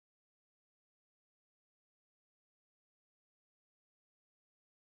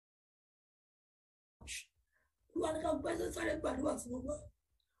Olúwa ní ká gbẹ́sẹ̀ sáré gbàdúrà fún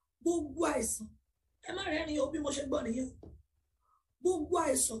gbogbo àìsàn. Ẹ má rẹ́rìn o bí mo ṣe gbọ́ nìyẹn. Gbogbo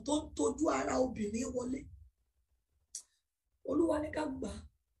àìsàn tó ń tọ́jú ara obìnrin wọlé. Olúwa ní ká gbà.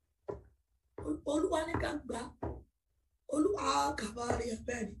 Olúwa ní ká gbà. Olúwa kàbárí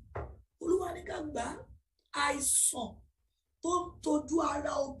ẹ̀fẹ́ ni. Olúwa ní ká gbà. Àìsàn tó ń tọ́jú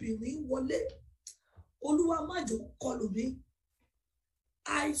ara obìnrin wọlé. Olúwa má jò kọlù mí.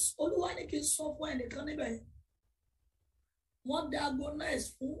 Olúwa ní kí n sọ fún ẹnìkan níbẹ̀. Wọ́n diagnose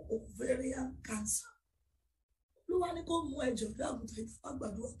fún ovarian cancer. Olúwa ní kó mú ẹ̀jẹ̀ dáàbòtà ìfún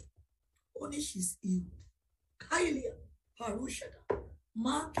àgbàdua. Ó ní she's healed. Kailia Parushada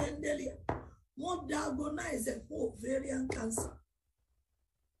Makendelia. Wọ́n diagnose fún ovarian cancer.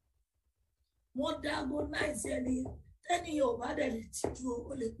 Wọ́n diagnose ẹnìyàn ò bá dẹ̀ lè tìjú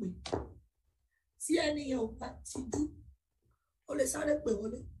ó lè pè. Tí ẹnìyàn ò bá tìjú ó lè sáré pè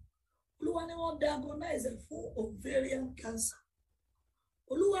wọlé. Olúwa ní wọ́n diagnose fún ovarian cancer.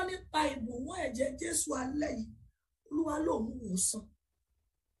 Olúwa nípa ìbùwọ́n ẹ̀jẹ̀ Jésù alẹ́ yìí. Olúwa lòun wò sàn.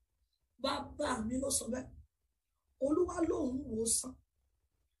 Bàbá mi ló sọ bẹ́ẹ̀. Olúwa lòun wò sàn.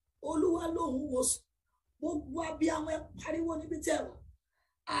 Olúwa lòun wò sàn. Gbogbo abiyamọ ẹ pariwo níbi tí ẹ wà.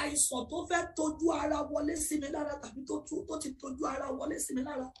 Àìsàn tó fẹ́ tọ́jú ara wọlé sí mi lára tàbí tó ti tọ́jú ara wọlé sí mi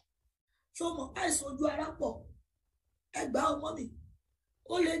lára. Ṣé o mọ̀ àìsàn ojú ara pọ̀? Ẹgbàá ọmọ mi.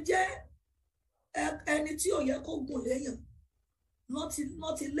 Ó lè jẹ́ ẹni tí ò yẹ kó gùn léèyàn.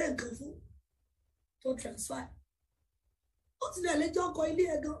 Wọ́n ti lé nǹkan fún tó transfer. Ó ti lè jẹ́ ọkọ̀ ilé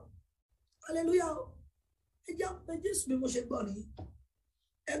ẹ̀ gan. Hallelujah. Ẹ jẹ́ pé Jésù bí mo ṣe gbọ́ nìyí.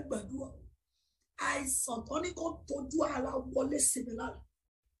 Ẹ gbàdúrà. Àìsàn tó ní kó tọ́jú ara wọlé sí mi lára.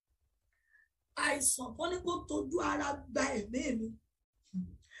 Àìsàn tó ní kó tọ́jú ara gba ẹ̀mí mi.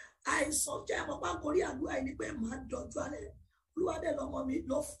 Àìsàn jẹ́ ẹ̀mọ́ pákórí àdúrà yìí ni pé màá dọ́jú alẹ́. Olúwa dẹ̀ lọ́mọ mi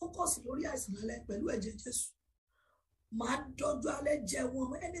lọ fókọ̀sì lórí àìsàn alẹ́ pẹ̀lú ẹ̀jẹ̀ Jésù. Màá dọ́jú alẹ́ jẹun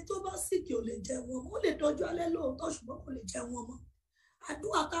ọmọ. Ẹni tó bá sìkì ò lè jẹun ọmọ. Ó lè dọ́jú alẹ́ lóòótọ́ ṣùgbọ́n kò lè jẹun ọmọ.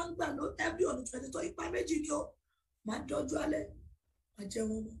 Àdúrà tá ń gbà ló every on 22 ipa méjì ni ó. Màá dọ́jú alẹ́. Màá jẹun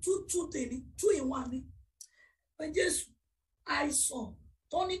ọmọ. Two in one ni. Pé Jésù àìsàn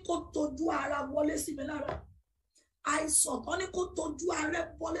tó ní kó tọ́jú ara wọlé sí mi lára. Àìsàn tó ní kó tọ́jú ara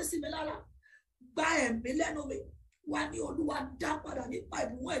wọlé sí mi lára. Gba ẹ̀mí lẹ́nu mi. Wá ní Olúwa dá padà nípa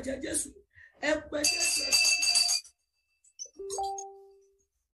ìbùwọ́n ẹ̀jẹ̀ Jésù. Ẹ pé Jésù ẹ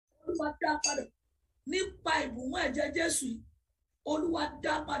Olúwa dá padà nípa ìbùwọ́n ẹ̀jẹ̀ Jésù. Olúwa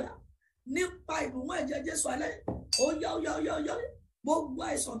dá padà nípa ìbùwọ́n ẹ̀jẹ̀ Jésù alẹ́. Ó yá. Gbogbo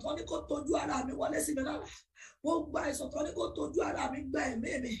àìsàn tó ní kó tọ́jú ara mi wọlé sí mi lára. Gbogbo àìsàn tó ní kó tọ́jú ara mi gba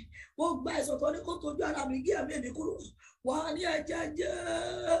ẹ̀mí mi. Gbogbo àìsàn tó ní kó tọ́jú ara mi gé ẹ̀mí mi kúrò. Wá ní ẹ̀jẹ̀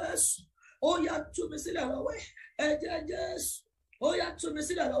Jésù. Ó yá tú mi sílẹ̀ lọ́wọ́ ẹ̀. Ẹ̀jẹ̀ Jésù. Ó yá tú mi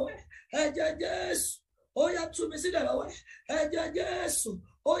sílẹ̀ lọ́wọ́ ẹ̀. Ẹ̀jẹ̀ Jésù. Ó yá tú mi sílẹ̀ lọ́wọ́ ẹ̀. Ẹ̀jẹ̀ Jésù.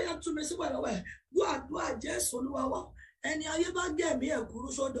 Ó yá tú mi sílẹ̀ lọ́wọ́ ẹ̀. Gbọ́ àdúrà Jésù Olúwa wa. Ẹni ayé bá gẹ̀mí ẹ̀ kúrú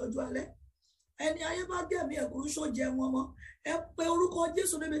só dọjú alẹ́. Ẹni ayé bá gẹ̀mí ẹ̀ kúrú só jẹ wọn mọ́. Ẹ pe orúkọ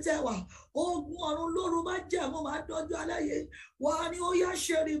Jésù níbi tí ẹ wà. Ogun ọ̀run lóru má jẹ́ mọ́ máa dọjú alẹ́ yìí. Wà ní ó yá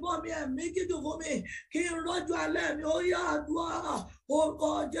ṣe ìrìbọn mi ẹ̀mí gígùn fún mi. Kí n rọ́jú alẹ́ mi ó yá àdúrà. Orúkọ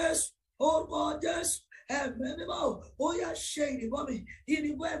Jésù. Orúkọ Jésù. Ẹ̀mí mímọ́ ó yá ṣe ìrìbọn mi.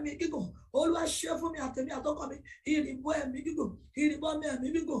 Ìrìbọn ẹ̀mí gígùn. Olúwa ṣe fún mi àtẹ̀mí àtọkọ mi. Ìrìbọn ẹ̀mí gígùn. Ìrìbọn mi ẹ̀mí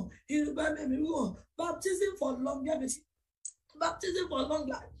gígùn. Ìrìbọn ẹ̀mí gígùn. Baptism for longevity. Baptism for long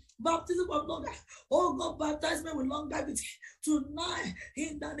life. Baptism of long life. Oh God, baptize me with longevity tonight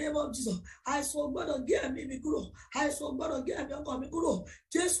in the name of Jesus. Àìsàn gbọ́dọ̀ gé ẹ̀mí mi kúrò. Àìsàn gbọ́dọ̀ gé ẹ̀mí ọkọ mi kúrò.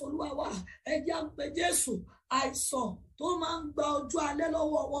 Jésù Olúwa wa. Ẹ jẹ́ pé Jésù àìsàn tó máa ń gba ojú alẹ́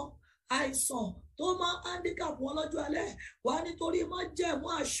lọ́wọ́ wọn. Àìsàn tó máa ń handicap wọn lọ́jọ́ alẹ́. Wà nítorí má jẹ̀mú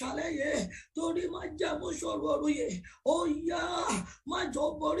àṣálẹ́ yẹ. Torí má jẹ̀mú ṣòro òru yẹ. Ó yá má jọ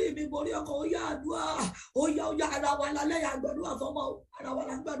borí mi borí ọkọ. Ó yá àdúrà. Ó yá ara wa lálẹ́ yà gbàdúrà fọmọ. Ara wa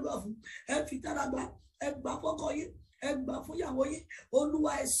la gbàdúrà fún. Ẹ fi tára gbà. Ẹ gbà fọ́kọ yín. Ẹ gbà fún ìyàwó yín.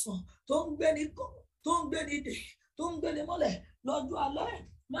 Olúwa àìsàn tó ń gbé ní kọ́. Tó ń gbé ní dè. Tó ń gbé ní mọ́lẹ̀ lọ́jọ́ alẹ́.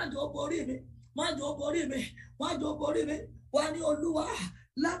 Má jọ borí mi. Má jọ borí mi. Má jọ borí mi. Wà ní Olúwa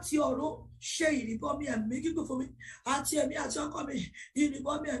láti ọ̀run ṣe ìrìbọn mi ẹ̀mí gígùn fún mi àti ẹ̀mí àti ọkọ mi.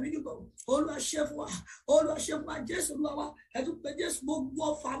 Ìrìbọn mi ẹ̀mí gígùn. Olúwa ṣe fún wa. Olúwa ṣe fún wa. Jésù Olúwa wa. Ẹ tún pé Jésù gbogbo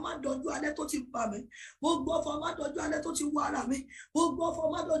ọfà má dọjú alẹ́ tó ti bà mí. Gbogbo ọfà má dọjú alẹ́ tó ti wọ ara mi. Gbogbo ọfà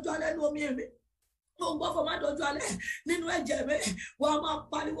má dọjú alẹ́ nínú omi mi. Gbogbo ọfà má dọjú alẹ́ nínú ẹ̀jẹ̀ mi. Wọ́n máa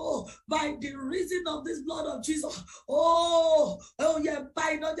pariwo by the reason of this blood of Jesus. Oh yẹ bá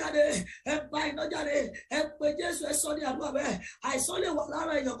iná jáde. Ẹ bá iná jáde. Ẹ pé Jésù ẹ sọ ní àdúrà bẹ́ẹ̀. Àìsàn lè wà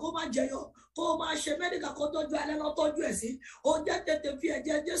lára èèyàn kó má jẹyọ. kó máa ṣe mẹ́díkà kó tọ́jú alẹ́ lọ tọ́jú ẹ̀ sí ó jẹ́ tètè fi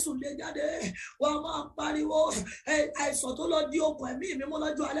ẹ̀jẹ̀ Jésù lé jáde wọ́n máa pariwo àìsàn tó lọ di okùn ẹ̀mí mímọ́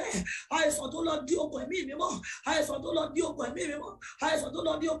lọ́jọ́ alẹ́ àìsàn tó lọ di okùn ẹ̀mí mímọ́ àìsàn tó lọ di okùn ẹ̀mí mímọ́ àìsàn tó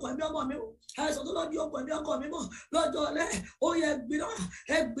lọ di okùn ẹ̀mí ọmọ mímọ́ àìsàn tó lọ di okùn ẹ̀mí ọkọ mímọ́ lọ́jọ́ alẹ́ ó yẹ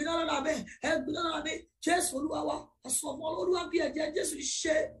ẹgbìnà lọ́la bẹ́ẹ̀ ẹgbìnà lọ́la ní Jésù Olúwa wa àsọ̀fún Olúwa bí ẹ̀jẹ̀ Jésù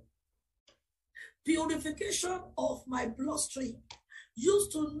ṣe purification of my bloodstream. Use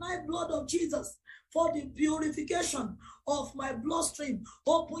tonight blood of Jesus for the purification of my bloodstream.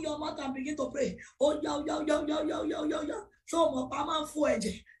 Open your mouth and begin to pray. Oh, yeah. So mo pa máa ń fún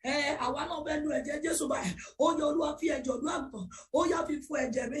ẹ̀jẹ̀ àwa náà bẹ́ẹ̀ lu ẹ̀jẹ̀ Jésù báyìí ó yẹ Olúwa fi ẹ̀jẹ̀ ọdún àgùntàn ó yá fi fún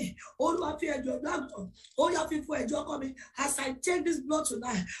ẹ̀jẹ̀ mi Olúwa fi ẹ̀jẹ̀ ọdún àgùntàn ó yá fi fún ẹ̀jẹ̀ ọkọ mi as I take this blood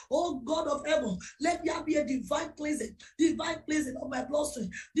tonight oh God of heaven let there be a divine cleansing of my bloodstream,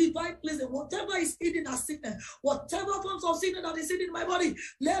 divine cleansing. Whatever is hidden as sickness, whatever forms of sickness that is hidden in my body,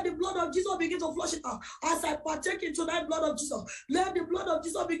 let the blood of Jesus begin to flush it out. As I partake in tonight blood of Jesus, let the blood of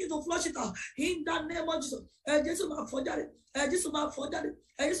Jesus begin to flush it out in the name of Jesus. Jésù máa fọ́ jáde Jésù máa fọ́ jáde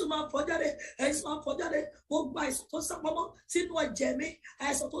Jésù máa fọ́ jáde Jésù máa fọ́ jáde gbogbo àìsàn tó sápamọ́ sínú ẹ̀jẹ̀ mi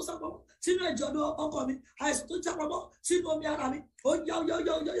àìsàn tó sápamọ́ sínú ẹ̀jẹ̀ ọkọ mi àìsàn tó sápamọ́ sínú omi ara mi ó yá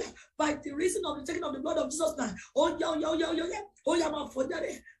by the reason of the taking of the blood of Jesus now ó yá máa fọ́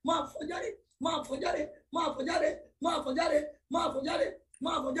jáde máa fọ́ jáde máa fọ́ jáde máa fọ́ jáde máa fọ́ jáde máa fọ́ jáde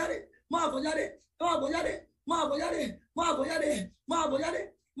máa fọ́ jáde máa fọ́ jáde máa fọ́ jáde máa fọ́ jáde máa fọ́ jáde máa fọ́ jáde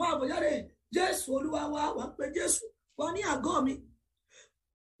máa fọ́ jáde Jésù Olúwa wa wá pé Jésù wá ní àgọ́ mi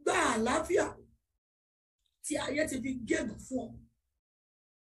gba àlàáfíà tí ayé ti fi gégùn fún ọ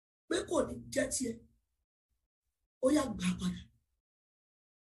pé kò ní jẹ́ tiẹ̀ ó yá gbà padà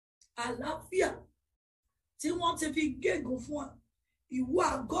àlàáfíà tí wọ́n ti fi gégùn fún ọ ìwọ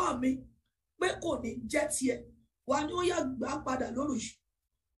àgọ́ mi pé kò ní jẹ́ tiẹ̀ wá ní ó yá gbà padà lóru yìí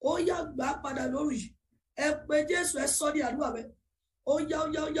ó yá gbà padà lóru yìí ẹ pé Jésù ẹ sọ ní àdúrà bẹ ó yá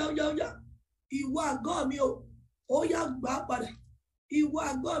ìwọ àgọ́ mi o ó yá gbà padà ìwọ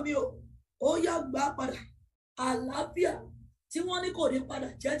àgọ́ mi o ó yá gbà padà àlàáfíà tí wọ́n ní kò ní padà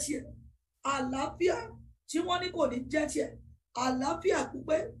jẹ́ tiẹ̀ àlàáfíà tí wọ́n ní kò ní jẹ́ tiẹ̀ àlàáfíà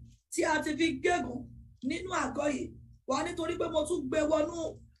pípé tí a ti fi gégùn nínú àgọ́ yìí wà nítorí pé mo tún gbé wọnú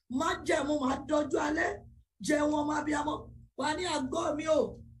májẹ̀mú máa dọjú alẹ́ jẹ wọn máa bí amọ́ wà ní àgọ́ mi o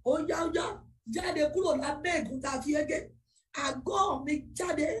ó yá jáde kúrò lábẹ́ ègún tá a fi égé àgọ́ mi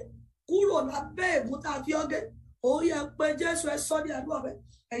jáde kúrò lábẹ́ ègún tá a fi égé ó yẹ pé Jésù ẹ sọ ní àdúrà bẹ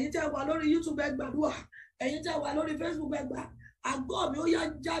ẹ̀yin tẹ́ wà lórí YouTube ẹ gbàdúrà ẹ̀yin tẹ́ wà lórí Facebook ẹ gbà àgọ́ mi ó yá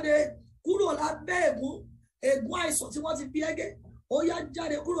jáde kúrò lábẹ́ ègún àìsàn tí wọ́n ti fi égé ó yá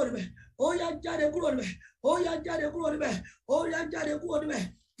jáde kúrò níbẹ̀ ó yá jáde kúrò níbẹ̀ ó yá jáde kúrò níbẹ̀ ó yá jáde kúrò níbẹ̀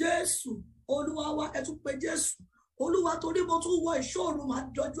Jésù Olúwa wa ẹ tún pé Jésù Olúwa torí mo tún wọ ìṣòro máa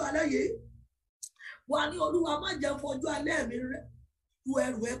dọjú alẹ́ yìí wà ní Olúwa má jẹ́ fojú alẹ́ mi rẹ̀ ru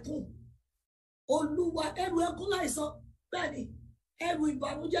ẹrù ẹkún Olúwa ẹrù ẹkún láìsàn bẹ́ẹ̀ ni ẹrù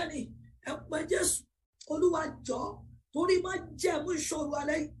ìbànújẹ́ ni ẹ pé Jésù Olúwa jọ̀ọ́ torí má jẹ́ mú ìṣòro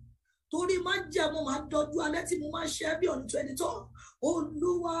alẹ́ yìí torí má jẹ́ mo máa dọjú alẹ́ tí mo máa ṣe bí ọ̀nà 22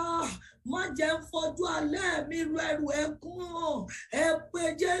 Olúwa má jẹ́ fojú alẹ́ mi ru ẹrù ẹkún ẹ pé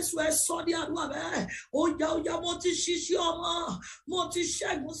Jésù ẹ sọ ní àdúrà bẹ́ẹ̀ ó yá mo ti ṣiṣẹ́ ọmọ mo ti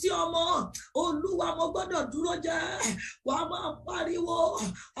ṣẹ́gun sí ọmọ Olúwa mo gbọ́dọ̀ dúró jẹ́ wà á máa pariwo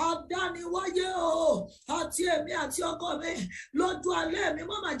àdániwáyé o àti èmi àti ọkọ mi lójú alẹ́ mi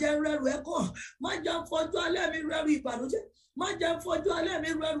má má jẹ́ rẹrù ẹkún má jẹ́ fojú alẹ́ mi rẹrù ìbànújẹ́ má jẹ́ fojú alẹ́ mi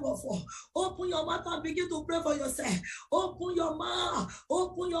rẹrù ọ̀fọ̀. Open your mouth and begin to pray for yourself. Open your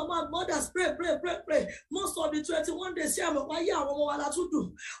mouth mothers pray. Most of the 21 days ṣe àmọ̀ wáyé àwọn ọmọ wa la tún dùn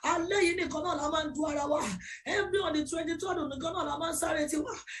alẹ́ yìí nìkan náà la máa ń du ara wa every on the 23rd nìkan náà la máa ń sáré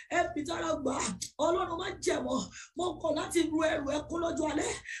tiwa ẹ fi tára gbà Ọlọ́run má jẹ̀wọ́ mo kọ̀ láti ru ẹrù ẹkún lọ́jọ́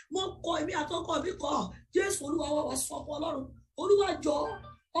alẹ́ mo kọ̀ èmi àtọkọ mi kọ̀ Jésù Olúwa wa sọ fún Ọlọ́run Olúwa jọ̀ọ́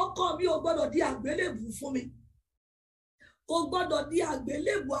ọkọ mi ò gbọ́dọ̀ di àgbélébù fún mi ó gbọ́dọ̀ di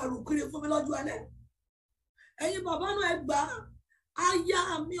àgbélébù àrùkiri fún mi lọ́jọ́ alẹ́ ẹ̀yin bàbá náà ẹ gbà aya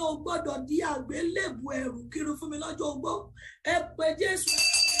mi ò gbọ́dọ̀ di àgbélébù ẹrù kiri fún mi lọ́jọ́ ogbó ẹ pé Jésù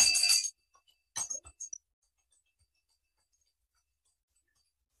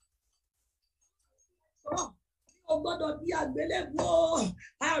ó gbọ́dọ̀ di àgbélébù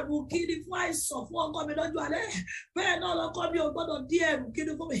àrùn kiri fún àìsàn fún ọkọ mi lọ́jọ́ alẹ́ bẹ́ẹ̀ náà lọ́kọ mi ò gbọ́dọ̀ di ẹrù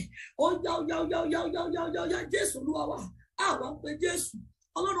kiri fún mi ó yá Jésù Olúwa wa àwa ń pe Jésù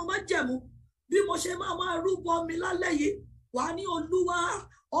Ọlọ́run má jẹ̀mú bí mo ṣe máa rúbọ mi lálẹ́ yìí wà ní Olúwa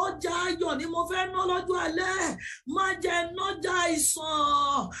ọjà ayọ̀ ni mo fẹ́ ná lọ́jọ́ alẹ́, má jẹ́ nájà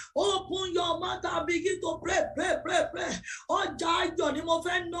ìsàn. Open your mouth and begin to pray. Ọjà ayọ̀ ni mo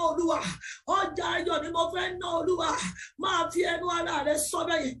fẹ́ ná Olúwa, ọjà ayọ̀ ni mo fẹ́ ná Olúwa. Máa fi ẹnu ara rẹ sọ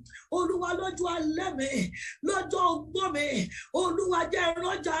bẹ́ẹ̀. Olúwa lọ́jọ́ alẹ́ mi, lọ́jọ́ ogbó mi, Olúwa jẹ́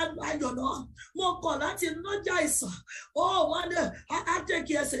nájà ayọ̀ náà. Mo kọ̀ láti nájà ìsàn. Wọ́n dẹ̀ á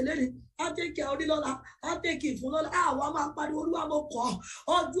tẹ̀kì ẹsẹ̀ lẹ́ni, á tẹ̀kì orí lọ́la, á tẹ̀kì ìfún lọ́la. Àwa máa pariwo Olúwa mo kọ̀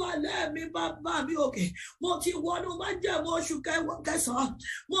ọjọ́ alẹ́ mi bàbá mi òkè. Mo ti wọnú májẹ̀mú oṣù kẹsàn-án.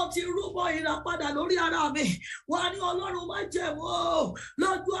 Mo ti rúbọ ìràpadà lórí ara mi. Wà ní Ọlọ́run májẹ̀mú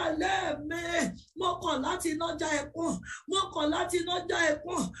lọ́jọ́ alẹ́ mi. Mo kọ̀ láti nájà ẹkún. Mo kọ̀ láti nájà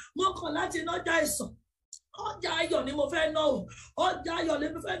ẹkún. Mo kọ̀ láti nájà ìsàn. Ọjà ayọ̀ ni mo fẹ́ ná o. Ọjà ayọ̀ ni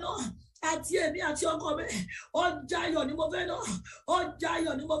mo fẹ́ ná. Àti èmi àti ọkọ mi, ọjà ayọ̀ ni mo fẹ́ ná, ọjà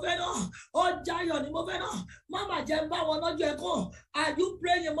ayọ̀ ni mo fẹ́ ná, ọjà ayọ̀ ni mo fẹ́ ná. Mama jẹ́ ń bá wọn lọ́jọ́ ẹ̀kọ́. Are you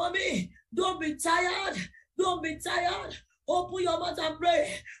praying, mommy? Don't be tired. Don't be tired. Open your mouth and pray.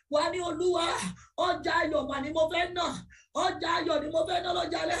 Wà ní Olúwa, ọjà ayọ̀ mà ni mo fẹ́ ná, ọjà ayọ̀ ni mo fẹ́ ná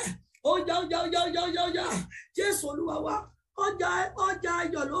lọ́jà alẹ́. Ọjà. Jésù Olúwa wa, ọjà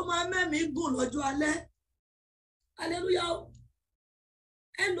ayọ̀ ló máa mẹ́mí gùn lọ́jọ́ alẹ́. Hallelujah.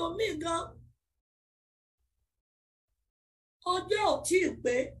 Ẹlòmíì gan ọjọ́ ò tí ì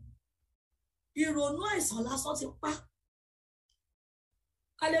pé ìrònú àìsàn lásán ti pa.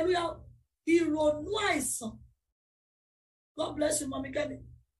 Hallelujah. Ìrònú àìsàn, God bless you Mami Kẹ́mi.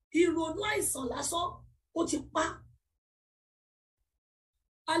 Ìrònú àìsàn lásán ó ti pa.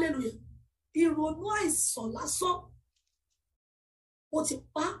 Hallelujah. Ìrònú àìsàn lásán ó ti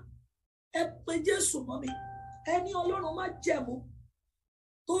pa. Ẹ pé Jésù mọ́ mi, ẹni Ọlọ́run má jẹ̀mú.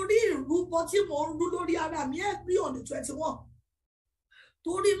 Torí ìrúbọ tí mò ń rú lórí ara mi every on the 21.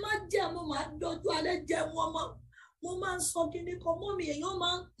 Torí má jẹ́ mo máa dọ́jú alẹ́ jẹ wọn mọ́. Mo máa ń sọ kíní kan mọ́ mi, èèyàn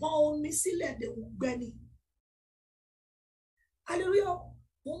máa ń pọn omi sílẹ̀ dẹ̀wọ̀n gbẹ́ni. Hallelujah.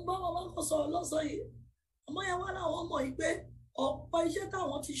 Mo ń bá wọn lọ́kọ̀ sọ̀rọ̀ lọ́sọ̀ yìí. Ọmọ yẹn wá láwọn mọ̀ yìí pé ọ̀pọ̀ iṣẹ́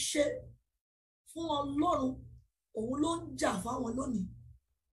táwọn ti ṣe fún Ọlọ́run òun ló ń jà fáwọn lónìí.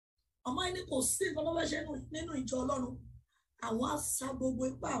 Ọmọ yẹn ní kò sí nǹkan tó fẹ́ ṣe nínú ìjọ Ọlọ́run. Àwọn á sá gbogbo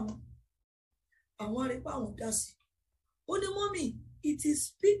ipá àwọn arípa àwọn dá sí. Ó ní mọ́mì, it is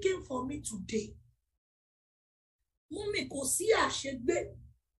speaking for me today. Mọ́mì kò sí àṣegbé,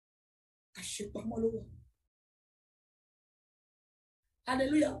 àṣepamọ́ ló wà.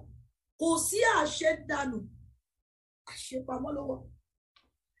 Hallelujah. Kò sí àṣedànù, àṣepamọ́ ló wà.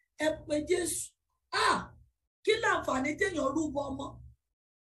 Ẹ pé Jésù. Kí láǹfààní téèyàn rúbọ ọmọ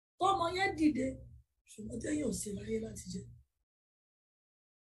tọmọ yẹn dìde ṣùgbọ́n téèyàn ò sí láyé láti jẹ.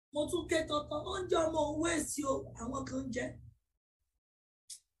 Mo tún ké tọ̀tọ̀ oúnjẹ ọmọ òun èsì o, àwọn kan jẹ.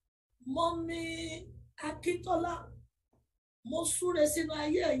 Mọ́mí Akíntọ́lá, mo súre sínú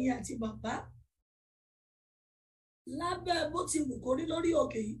ayé ẹ̀yin àti bàbá lábẹ́ bó ti wù kó rí lórí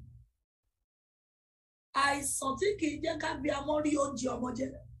òkè yìí. Àìsàn tí kì í jẹ́ ká bí amọ́ rí oúnjẹ ọmọ jẹ,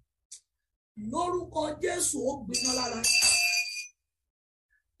 lórúkọ Jésù ó gbiná lára.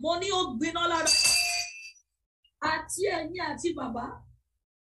 Mo ní ó gbiná lára. Àti ẹ̀yin àti bàbá,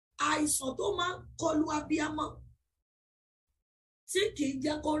 àìsàn tó máa ń kọlu abiyamọ tí kì í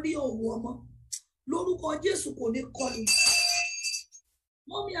jẹ́ kó rí òwò ọmọ, lórúkọ Jésù kò ní kọlu.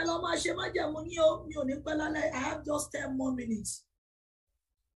 Mọ́mí ẹ lọ máa ṣe májẹ̀mú ní o, mi ò ní pẹ́ lálẹ́. I have just 10 more minutes.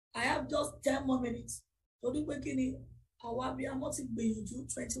 I have just 10 more minutes. Torí pé kí ni àwọn abiyamọ ti gbìyànjú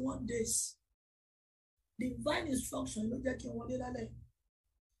 21 days. Divine instruction ló jẹ́ kí wọ́n dé lálẹ́.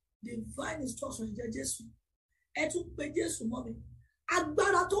 Divine instruction jẹ́ Jésù. Ẹ tún pe Jésù mọ́ mi.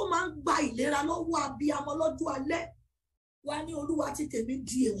 Agbára tó máa ń gba ìlera lọ́wọ́ abiyamọ lọ́jọ́ alẹ́. Wá ní Olúwa tí tèmi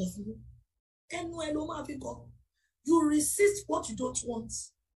di èèwọ̀ fún mi. Ẹnu ẹ ló máa fi kọ. You resist what you don't want.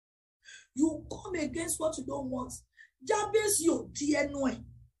 You come against what you don't want. Jábésì ò di ẹnu ẹ̀.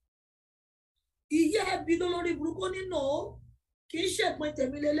 Ìyá ẹbí lórí burúkú nínú kì í ṣèpin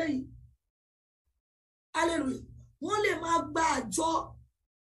tèmi lélẹ́yìí. Hallelujah. Wọ́n lè máa gba àjọ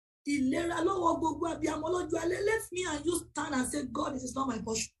ìlera lọ́wọ́ gbogbo abiyamọ lọ́jọ́ alẹ́. Let me and you stand and say, God, this is not my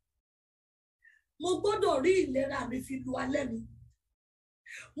portion. Mo gbọ́dọ̀ rí ìlera mi fi lu alẹ́ mi.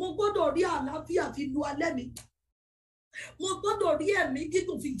 Mo gbọ́dọ̀ rí àlàáfíà fi lu alẹ́ mi. Mo gbọ́dọ̀ rí ẹ̀mí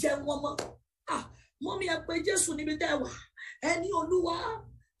gígùn fi jẹun ọmọ. Mọ́mí ẹ pé Jésù níbi tẹ́ wà. Ẹni Olúwa,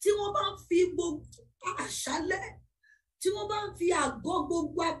 tí wọ́n bá ń fi gbogbo àṣálẹ́, tí wọ́n bá ń fi àgọ́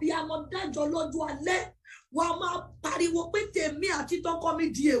gbogbo abiyamọ dájọ́ lọ́jọ́ alẹ́, wọ́n á máa pariwo pé tèmi àti tọkọ mi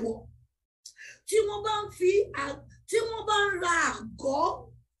di èèwọ̀. Tí wọ́n bá ń ra àgọ́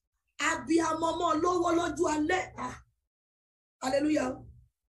abiyamọ mọ́ lọ́wọ́ lọ́jọ́ alẹ́. Hallelujah.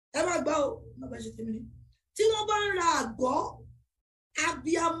 Ẹ má gbà o, má bá ṣe tèmi ni. tí wọ́n bá ń ra àgọ́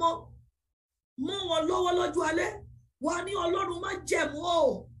abiyamọ mọ́ wọn lọ́wọ́ lọ́jọ́ alẹ́, wà ní Ọlọ́run má jẹ̀mú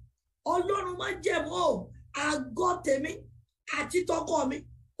o, Ọlọ́run má jẹ̀mú o, àgọ́ tèmi àti tọkọ mi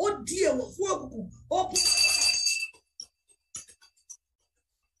ó di èèwọ̀ fún òkùnkùn, ó kún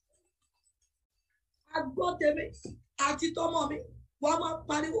àgọ́ tèmi àti tọmọ mi, wọ́n máa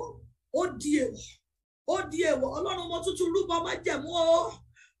pariwo ó di èèwọ̀, ó di èèwọ̀. Ọlọ́run mo tútù rúbọ má jẹ̀mú o,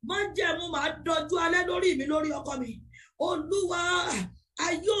 má jẹ̀mú máa dọjú alẹ́ lórí mi, lórí ọkọ mi. Olúwa,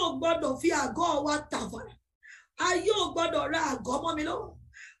 ayé ò gbọ́dọ̀ fi àgọ́ wa tàfàrà, ayé ò gbọ́dọ̀ ra àgọ́ mọ́ mi lọ́wọ́,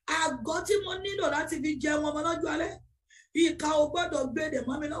 àgọ́ tí mo nílò láti fi jẹun ọmọ lọ́jọ́ alẹ́, ìkà ò gbọ́dọ̀ gbèdè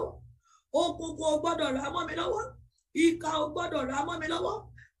mọ́ mi lọ́wọ́, òkùnkùn ò gbọ́dọ̀ rà mọ́ mi lọ́wọ́, ìkà ò gbọ́dọ̀ rà mọ́ mi lọ́wọ́.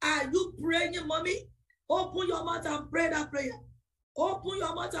 Are you praying, mommy? Open your mouth and pray that prayer. Open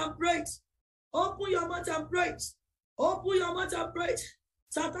your mouth and pray it. Open your mouth and pray it. Open your mouth and pray it.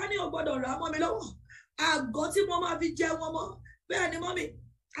 Sátánì ò gbọ́dọ̀ rà mọ́ mi lọ́wọ́, àgọ́ tí mo máa fi jẹun ọmọ. Bẹ́ẹ̀ ni mommy,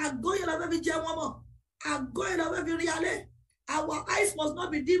 àgọ́ yẹn la fẹ́ fi jẹun ọmọ, àgọ́ yẹn la fẹ́ fi rí alẹ́. Our eyes must not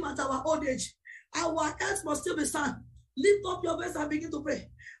be dim at our old age. Our health must still be sound. Lift up your voice and begin to pray.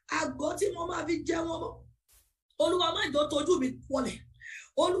 Àgọ́ tí mo máa fi jẹun ọmọ, Olúwa má jọ tójú mi wọlẹ̀,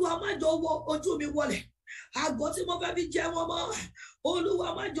 Olúwa má jọ wọ ojú mi wọlẹ̀. Àgọ́ tí mo fẹ́ fi jẹun ọmọ, Olúwa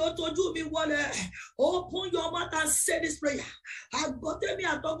má jọ tójú mi wọlẹ̀. Open your mouth and say this prayer. Àgọ́ tèmi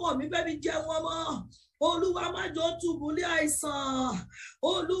àtọkọ mi fẹ́ fi jẹun ọmọ, Olúwa má jọ dùbúlẹ̀ àìsàn,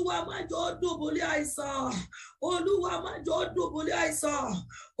 Olúwa má jọ dùbúlẹ̀ àìsàn, Olúwa má jọ dùbúlẹ̀ àìsàn,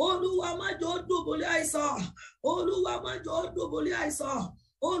 Olúwa má jọ dùbúlẹ̀ àìsàn, Olúwa má jọ dùbúlẹ̀ àìsàn,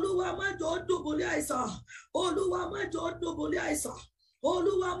 Olúwa má jọ dùbúlẹ̀ àìsàn, Olúwa má jọ dùbúlẹ̀ àìsàn,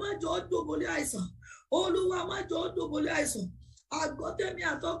 Olúwa má jọ dùbúlẹ̀ àìsàn, Olúwa má jọ dùbúlẹ̀ àìsàn. Àgọ́ tèmi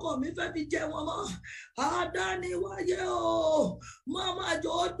àtọkọ mi fẹ́ fi jẹun ọmọ, àdániwáyé o, má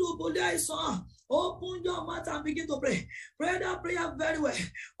jọ dùbúlẹ̀ àìsàn. Open your mouth and begin to pray. Pray that prayer very well.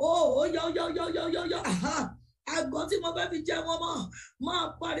 Oh, yo. Àgọ́ tí mo fẹ́ fi jẹun ọmọ, máa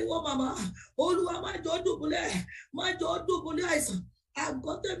pariwo màmá. Olúwa má jọ dùbúlẹ̀, má jọ dùbúlẹ̀ àìsàn.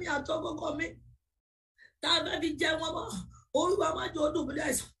 Àgọ́ tèmi àtọkọ mi tá a fẹ́ fi jẹun ọmọ, Olúwa má jọ dùbúlẹ̀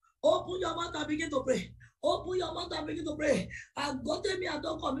àìsàn. Open your mouth and begin to pray. Open your mouth and begin to pray. Àgọ́ tèmi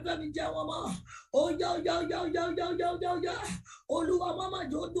àtọkọ mi fẹ́ fi jẹun ọmọ. Oh, yo. Olúwa má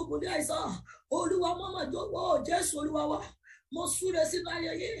jọ dùbúlẹ̀ àìsàn. Olúwa má jọ wọ Jésù Olúwa wa. Mo súre sínú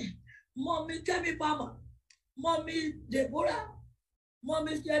ayẹyẹ. Mọ̀mí Kẹ́mi Pamọ́, Mọ̀mí Deborah,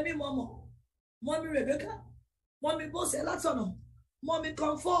 Mọ̀mí Jẹ́mi Mọ̀mọ́, Mọ̀mí Rebecca, Mọ̀mí Bọ́sẹ̀ Látọ̀nà, Mọ̀mí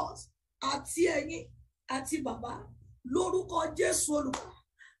Comfort, àti ẹ̀yin àti bàbá, lórúkọ Jésù Olúwa.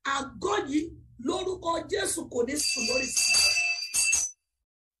 Àgọ́ yìí lórúkọ Jésù kò ní sùn lórí sí.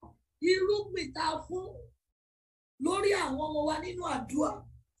 Irúgbìn tá a fún lórí àwọn ọmọ wa nínú àdúrà,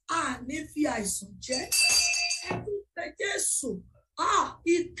 a ní fi àìsàn jẹ. Ẹkún pé Jésù,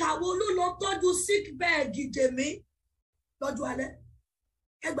 ìkàwé ló lọ tọ́jú sick bed dèmí lọ́jọ́ alẹ́.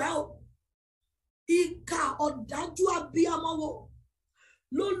 Ẹgbàá o, ìkà ọ̀dájú abiyamọ wo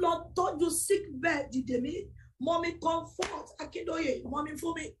ló lọ tọ́jú sick bed dèmí. Mọ̀mí Comfort Akíntóyè, mọ̀mí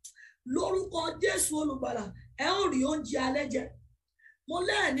fún mi, lórúkọ Jésù Olùgbàlà, ẹ ó rí oúnjẹ alẹ́ jẹ. Mo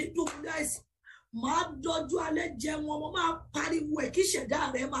lẹ́ẹ̀ní dùbúlẹ̀ àìsàn, máa dọjú alẹ́ jẹun ọmọ, máa pariwo ẹ̀ kí ìṣẹ̀dá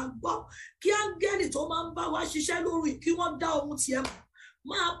rẹ̀ máa gbọ́, kí áńgẹ́lì tó máa ń bá wa ṣiṣẹ́ lórí kí wọ́n dá ohun tiẹ̀ mọ̀.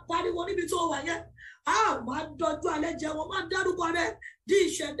 Máa pariwo níbi tó wà yẹn, máa dọjú alẹ́ jẹun ọmọ, máa dárúkọ rẹ̀ di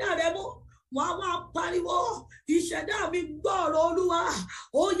ìṣẹ̀dá rẹ̀ mú. Wọ́n á máa pariwo, ìṣẹ̀dá mi gbọ́ ọ̀rọ̀ Olúwa,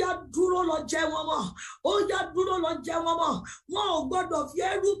 ó yá dúró lọ jẹun ọmọ, ó yá dúró lọ jẹun ọmọ. Wọn ò gbọ́dọ̀ fi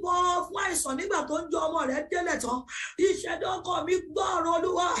ẹrú bọ fún àìsàn nígbà tó ń jẹ ọmọ rẹ̀ délẹ̀ tán. Ìṣẹ̀dá ọkọ mi gbọ́ ọ̀rọ̀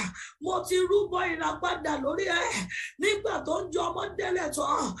Olúwa, mo ti rúbọ ìràpadà lórí ẹ̀ nígbà tó ń jẹ ọmọ délẹ̀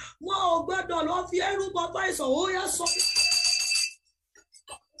tán. Wọn ò gbọ́dọ̀ lọ fi ẹrú bọ fún àìsàn, ó yá sọ.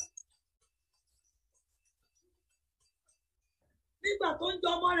 Nígbà tó ń jẹ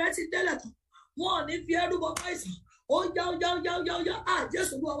ọmọ rẹ̀ ti délẹ̀ tán, wọn ò ní fi ẹrú bọ fún àìsàn. Ó yá,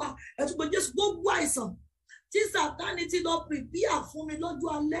 Jésù Olúwa wa, ẹ̀tún pé Jésù gbogbo àìsàn tí Sátánì ti lọ prepare fún mi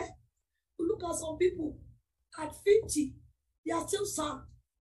lọ́jọ́ alẹ́. Look at some people at 50, they are still sound.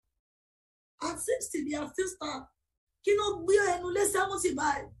 At 60, they are still sound. Kí ló gbé ẹnu lé 70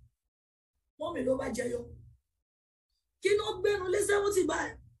 báyìí? Wọ́n mi ló bá jẹyọ. Kí ló gbé ẹnu lé 70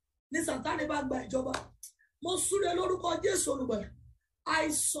 báyìí? Ní Sátánì bá gba ìjọba. Mo súre lórúkọ Jésù Olùgbàlà.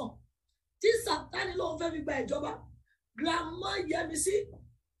 Àìsàn tí Sátánì ló ń fẹ́ fi gba ìjọba. Grandma Yẹmisí,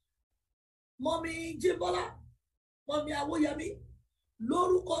 Mọ̀mí Jíbọ́lá, Mọ̀mí Awóyẹmí,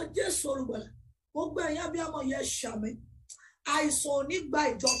 lórúkọ Jésù Olùgbàlà. Gbogbo ẹ̀yin abiyamọ yẹn ṣàmì. Àìsàn ò ní gba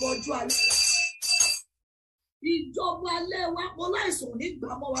ìjọba ọjọ́ alẹ́. Ìjọba alẹ́ wa, mo láìsàn ò ní gbà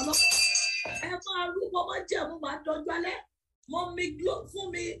mọ́ wa lọ́wọ́. Ẹ máa rúbọ má jẹ̀mú máa dọ́jú alẹ́ mọ́ mi fún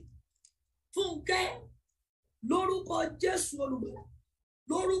mi Fúnkẹ́ lórúkọ Jésù olùgbàlà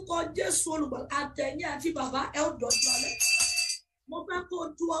lórúkọ Jésù olùgbàlà àtẹ̀yìn àti bàbá ẹ ó dọ́jú alẹ́ mo fẹ́ kó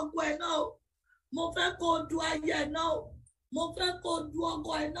du ọkọ ẹ náà o mo fẹ́ kó du ayé ẹ náà o mo fẹ́ kó du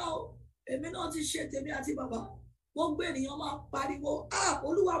ọkọ ẹ náà o èmi náà ti ṣe tèmi àti bàbá gbogbo ènìyàn máa pariwo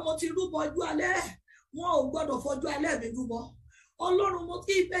Olúwa mo ti rúbọ ọjọ́ alẹ́ wọn ò gbọ́dọ̀ fọjú alẹ́ mi rúbọ Ọlọ́run mo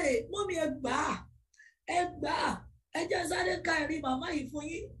ti bẹ́ẹ̀ mọ́mí ẹ gbà ẹ jẹ́ sáré ka ẹ̀rí màmá yìí fún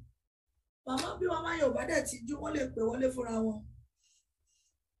yín màmá bí màmá yóò bá dẹ̀ tijú wọ́n lè pè wọlé fúnra wọn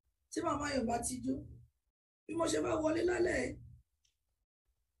tí màmá yóò bá tijú bí mo ṣe bá wọlé lálẹ́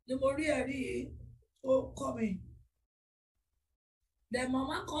ni mo rí ẹ̀rí ó kọ́ mi the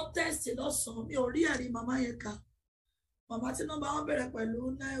mama contest lọ́sàn-án mi ò rí ẹ̀rí màmá yẹn kà màmá tí nọ́mbà wọn bẹ̀rẹ̀ pẹ̀lú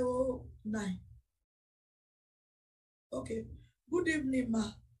 909 okay. Good evening, ma.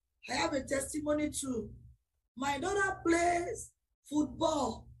 I have a testimony too. My daughter plays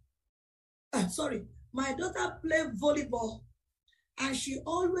football. My daughter plays volleyball, and she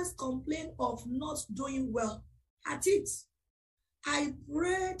always complains of not doing well at it. I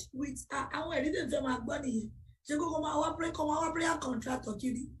prayed with her. Àwọn ẹ̀rí tẹ̀ fẹ́ máa gbọ́ nìyẹn. Ṣé kókó máa wá prayer contractor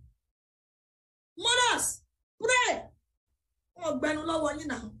kiri? Mothers, pray. Ọ̀gbẹ́nu lọ́wọ́ yín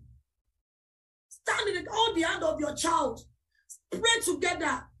náà. Stand in it, hold the hand of your child. Pray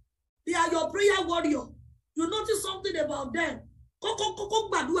together. They are your prayer warrior. You notice something about them. Kókó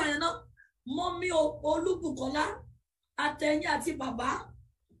gbàdúrà yẹn náà. Mọ́mí Olúbùkọ́lá àtẹ̀yìn àti bàbá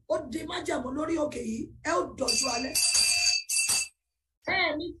ó di májàmú lórí òkè yìí ẹ ó dọ̀jú alẹ́.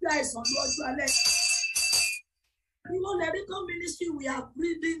 Ní tí àìsàn lọ́jọ́ alẹ́. You know, the Lyrical Ministry, we are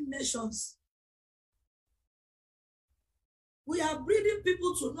breeding nations. We are breeding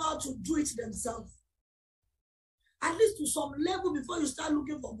people to know how to do it themselves. At least to some level before you start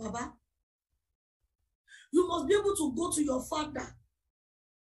looking for Baba. You must be able to go to your father.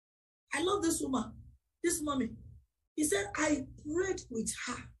 I love this woman, this mommy. He said, I prayed with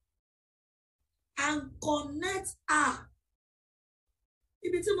her and connect her.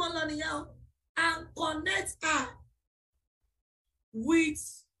 And connect her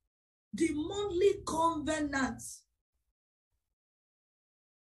with the monthly covenant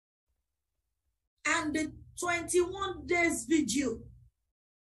and the 21 days vigil.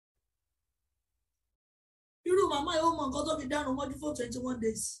 You know, Mama, your mom got to be done on for 21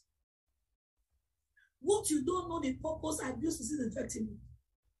 days. What you don't know the purpose abuse is effectively.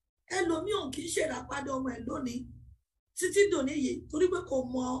 Ẹlòmíì ò kì í ṣe ìràpadà ọmọ ẹ̀ lónìí títí dòní yìí torí pé kò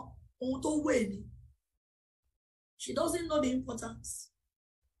mọ ohun tó wé ni. She doesn't know the importance.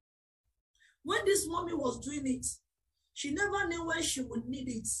 When this mommy was doing it, she never knew when she would need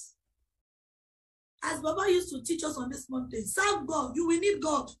it. As Baba used to teach us on this mountain, serve God, you will need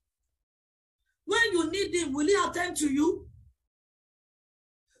God. When you need him, will he attend to you?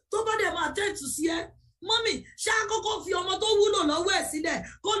 Tó bá dẹ̀ máa attend to sí ẹ. Mommy, ṣá kọ́kọ́ fi ọmọ tó wúlò lọ́wọ́ ẹ̀ sílẹ̀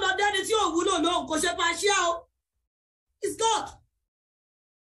kó lọ dẹ́ni tí ò wúlò lóhùn kò ṣe bá ṣe o. It's God.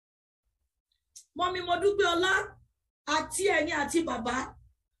 Mommy mo dúpẹ́ ọlá àti ẹ̀yin àti bàbá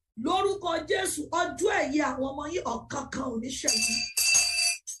lórúkọ Jésù ọjọ́ ẹ̀yẹ àwọn ọmọ yìí ọ̀kankan ò ní ṣẹ̀yìn.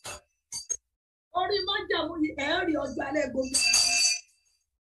 Orí májàmú yìí ẹ̀ẹ́rì ọjọ́ alẹ́ gbogbo.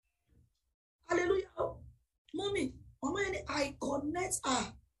 Hallelujah. Mommy, Mama, I connect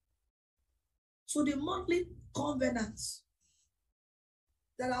her to the monthly covenants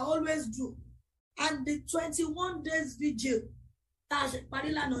that I always do and the 21 days vigil.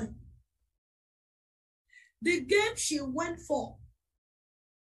 The game she went for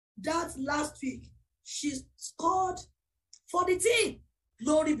that last week, she scored for the team.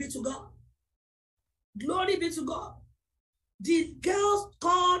 Glory be to God. Glory be to God. The girls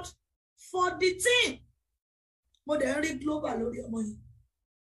scored for the team. Modern global lórí ọmọ yìí.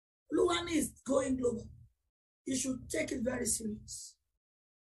 Luwani is going global. You should take it very serious.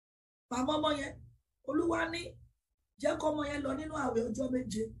 Mama ọmọ yẹn, Olúwani jẹ́ kó ọmọ yẹn lọ nínú àwẹ̀ ọjọ́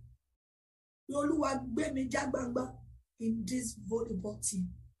méje. Bí Olúwa gbé mi já gbangba in this volleyball team.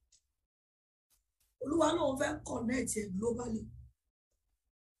 Olúwa ló ń fẹ́ connect it globally.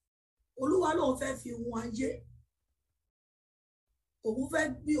 Olúwa ló ń fẹ́ fi wọn ayé. Òun fẹ́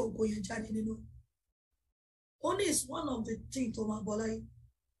gbé ògo yẹn jáde nínú. Only is one of the things to my body.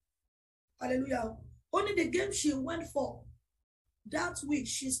 Hallelujah. Only the game she went for that week,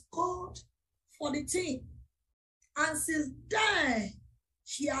 she scored for the team. And since then,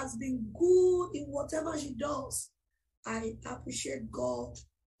 she has been good in whatever she does. I appreciate God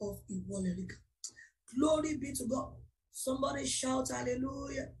of Iwolerica. Glory be to God. Somebody shout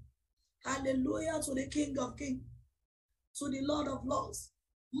hallelujah. Hallelujah to the King of Kings. To the Lord of Lords.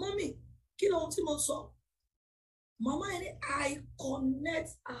 Mommy, kí lóhun tí mo sọ màmá yẹn ní I connect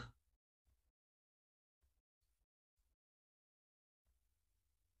her.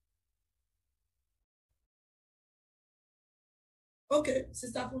 Okay,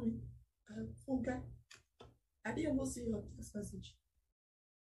 sister Funmi, Funke, I didn't even see your text message.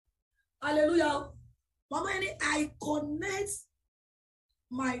 Hallelujah. Mama yẹn ní I connect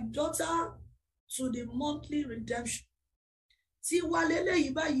my daughter to the monthly redemption. Tí wà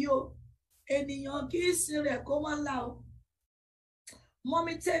lélẹ́yìí báyìí o, ènìyàn kì í sin rẹ̀ kó má la o.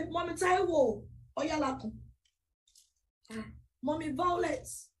 Mọ́mí Táíwò Ọ̀yálakùn, Mọ́mí Violet,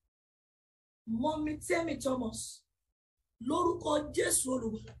 Mọ́mí Tẹ́mi Thomas, lórúkọ Jésù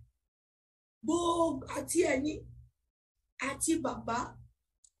Olùgbàlà, gbogbo àti ẹ̀yin àti bàbá,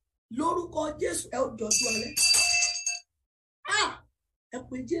 lórúkọ Jésù ẹ ò dọ̀dọ̀ alẹ́. Ẹ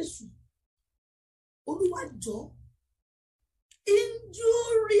pé Jésù, Olúwa jọ̀ọ́,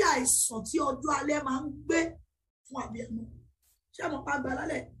 injúrí àìsàn tí ọjọ́ alẹ́ máa ń gbé fún abiyamọ. Ṣé àmọ́ pa gbà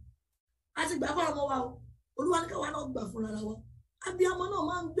lálẹ́? A ti gbà fún ọmọ wa o. Olúwa ní káwa náà gbà fún ara wa. Abiyamọ náà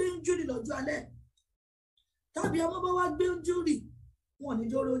máa ń gbé injúrí lọ́jọ́ alẹ́. Tàbí ọmọ bá wá gbé injúrí, wọn ò ní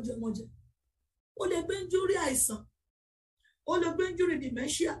jọ́rọ̀ oúnjẹ wọn jẹ. Ó lè gbé injúrí àìsàn. Ó lè gbé injúrí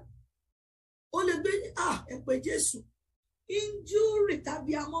dementia. Ó lè gbé ẹ pé Jésù. Injúrí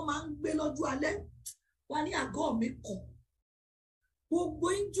tàbí ọmọ máa ń gbé lọ́jọ́ alẹ́. Wà ní àgọ́ mi kọ̀. Gbogbo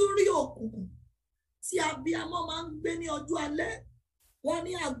injúrí òkùnkùn tí abiyamọ máa ń gbé ní ọjọ́ alẹ́, wọ́n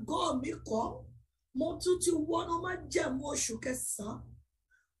ní àgọ́ mi kọ́. Mo tún ti wọnú májẹ̀mú oṣù kẹsàn-án.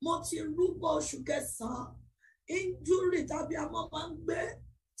 Mo ti rúbọ oṣù kẹsàn-án. Injúrí tàbí abiyamọ máa ń gbé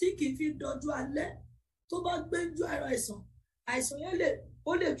tí kì í fi dọjú alẹ́. Tó bá gbé injú ara àìsàn yẹn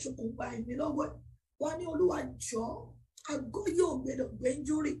lè ṣokùnfà ẹ̀mí lọ́wọ́ ẹ̀. Wọ́n ní Olúwa jọ̀ọ́, àgọ́ yóò gbọ́dọ̀ gbé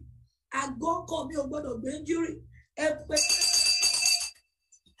injúrí. Àgọ́ ọkọ mi ò gbọ́dọ̀ gbé injúrí. Ẹ pé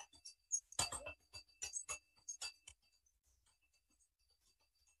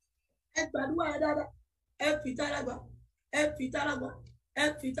ẹ gbàdúrà dáadáa, ẹ fi tára gbà, ẹ fi tára gbà, ẹ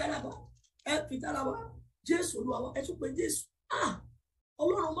fi tára gbà, ẹ fi tára gbà. Jésù Olúwa wa, ẹ tún pé Jésù.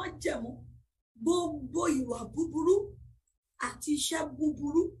 Ọlọ́run má jẹ̀mú gbogbo ìwà búburú àti iṣẹ́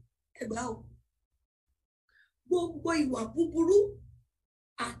búburú ẹgbàá o. Gbogbo ìwà búburú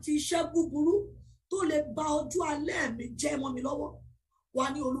àti iṣẹ́ búburú tó lè ba ọjọ́ alẹ́ mi jẹ́ mọ́ mi lọ́wọ́. Wà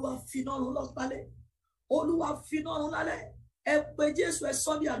ní Olúwa finá run lọ́pàálẹ̀. Olúwa finá run lálẹ́. Ẹ pé Jésù, ẹ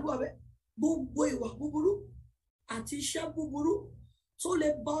sọ bí àdúrà bẹ́ẹ̀. Gbogbo ìwà búburú àti iṣẹ́ búburú tó lè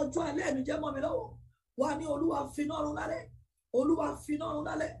ba ọjọ́ alẹ́ mi jẹ́ mọ́ mi lọ́wọ́. Wà ní Olúwa finá run lálẹ́. Olúwa finá run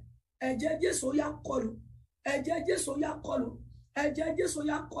lálẹ́. Ẹ̀jẹ̀ Jésù ó yá kọlù. Ẹ̀jẹ̀ Jésù ó yá kọlù. Ẹ̀jẹ̀ Jésù ó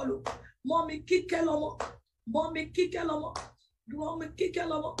yá kọlù. Mọ́mì Kíkẹ́ lọ́mọ. Mọ́mì Kíkẹ́ lọ́mọ. Mọ́mì Kíkẹ́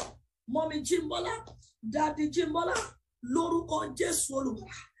lọ́mọ. Mọ́mì Jímbọ́lá. Dádì Jímbọ́lá. Lórúkọ Jésù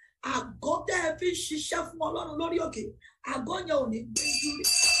Olùgbàlà. Àgọ́ tẹ́ ẹ fi ṣiṣẹ́ fún Ọlọ́run lórí òkè. Àgọ́ yẹn ò ní gbé júlẹ̀.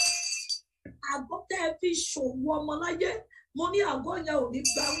 Àgọ́ tẹ́ ẹ fi ṣòwò ọmọ láyé. Mo ní àgọ́ yẹn ò ní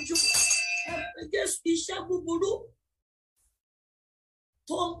gbà ń jù. Ẹ pé Jésù, iṣẹ́ búburú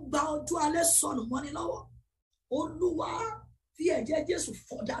tó ń gba ọjọ́ alẹ́ sọnù mọ́ni lọ́wọ́. Olúwa fi ẹ̀jẹ̀ Jésù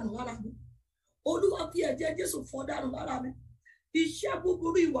fọ́ dànù lára mi. Olúwa fi ẹ̀jẹ̀ Jésù fọ́ dànù lára mi. Iṣẹ́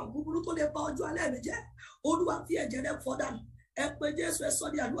búburú, ìwà búburú tó lè ba ọjọ́ alẹ́ mi jẹ́. Olúwa fi ẹ̀jẹ̀ rẹ̀ fọ́ dànù. Ẹ pé Jésù, ẹ sọ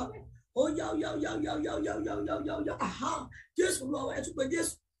ní àdúrà rẹ̀. Ó yá. Jésù Olúwa wa, ẹ tún pé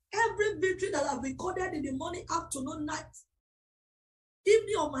Jésù. Every victory that I've recorded in the morning, afternoon, night,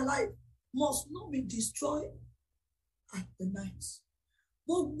 evening of my life must not be destroyed at the night.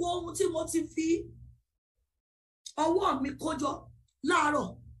 Gbogbo ohun tí mo ti fi ọwọ́ mi kójọ láàárọ̀,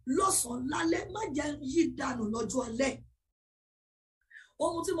 lọ́sàn-án, lálẹ́, má jẹ́ yí dànù lọ́jọ́ alẹ́.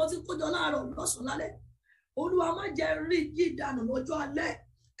 Ohun tí mo ti kójọ láàárọ̀, lọ́sàn-án, lálẹ́, Olúwa má jẹ́ rí yí dànù lọ́jọ́ alẹ́.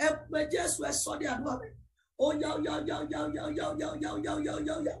 Ẹ pé Jésù, ẹ sọ ní àdúrà rẹ̀. Ó yá.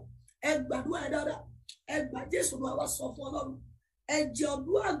 Ẹ gbàdúrà ẹ dáadáa. Ẹ gbà Jésù Olúwa wa sọ fún Ọlọ́run. Ẹ̀jẹ̀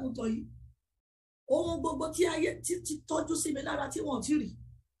ọdún àgùntàn yìí. Ohun gbogbo tí ayé ti tọ́jú sí mi lára tí wọ́n ti rí.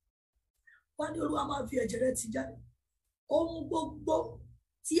 Wọ́n ní Olúwa máa fi ẹ̀jẹ̀ rẹ̀ ti jáde. Ohun gbogbo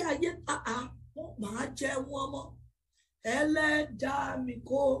tí ayé wọ́n máa jẹ wọ́n mọ́. Ẹlẹ́dàá mi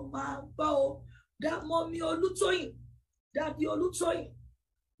kò máa gbọ́ o. Mọ́mì Olútóyìn, Dádì Olútóyìn,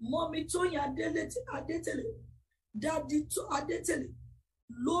 Mọ́mì Tóyìn Adétẹ̀lé, Dádì Adétẹ̀lé,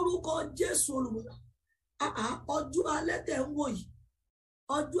 lórúkọ Jésù Olùgbàlà. Ọjọ́ alẹ́ tẹ̀ ń wò yìí.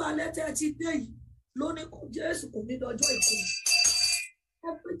 Ọjọ́ alẹ́ tẹ̀ ti dé yìí. Lónìí kò Jésù kò ní lọ́jọ́ ìkorò. Ẹ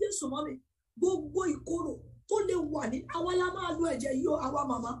pé Jésù mọ́mì, gbogbo ìkorò tó lè wà ní àwa la máa lo ẹ̀jẹ̀ yìí o, àwa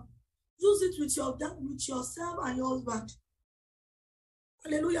màmá. Use it with yourself and your husband.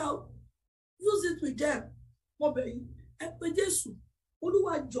 Hallelujah. Use it with them. Mo bẹ̀ yín. Ẹ pé Jésù,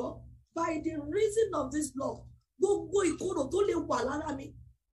 Olúwa jọ̀ọ́, by the reason of this blood, gbogbo ìkorò tó lè wà lára mi.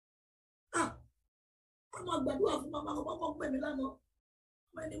 Ọmọ gbàdúrà fún màmá ọmọ pè mí lánàá.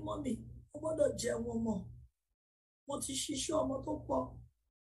 Wọ́n ní mọ́mì, ó gbọ́dọ̀ jẹun ọmọ. Mo ti ṣiṣẹ́ ọmọ tó pọ̀.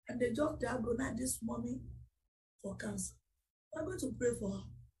 And they just diagnosed this mommy for cancer. I'm going to pray for her.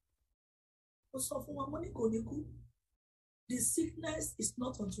 Also for my money, the sickness is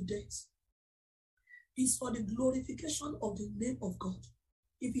not unto death. It's for the glorification of the name of God.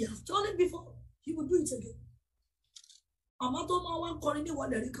 If he has done it before, he will do it again.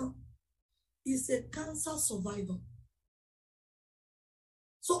 He's a cancer survivor.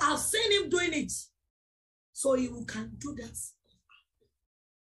 So I've seen him doing it. So he can do that.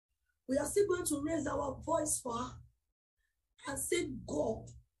 We are still going to raise our voice for her and say, God,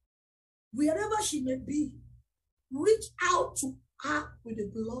 wherever she may be, reach out to her with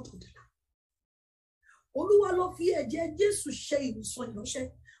the blood of the Lamb. Olúwa ló fi ẹ̀jẹ̀ Jésù ṣe ìwòsàn ìránṣẹ́.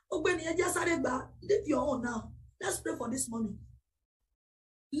 Ọ̀gbẹ́ni ẹ jẹ́ sáré gbà. Leave your own now. Let's pray for this morning.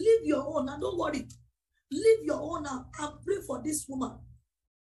 Leave your own now. Don't worry. Leave your own now and pray for this woman.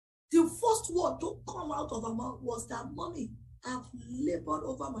 The first word to come out of her mouth was that, Mommy, I've labored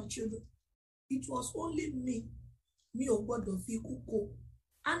over my children. It was only me of God of Ikuko.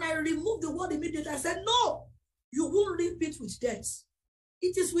 And I removed the word immediately. I said, no, you won't reap it with death.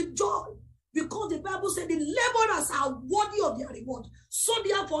 It is with joy. Because the Bible said the laborers are worthy of their reward. So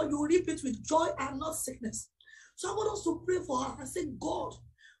therefore, you reap it with joy and not sickness. So I want us to pray for her and say, God,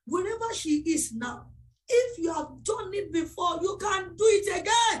 wherever she is now, if you have done it before, you can do it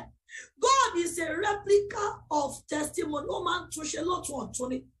again. God is a replica of testimony. No man to share lot one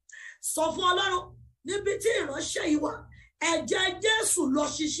Tony. So for Ọlọ́run níbi tí ìránṣẹ́ yìí wà, ẹ̀jẹ̀ Jésù lọ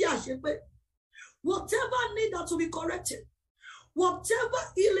ṣiṣẹ́ àṣepé. Whatever need that to be corrected, whatever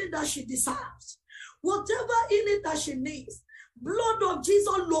healing that she deserves, whatever healing that she needs, blood of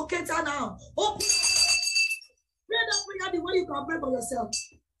Jesus locate her now. Open. Pray that prayer the way you can pray for yourself.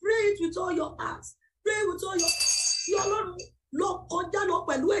 Pray it with all your hearts. Pray with all your Lord. Lọ kọjá lọ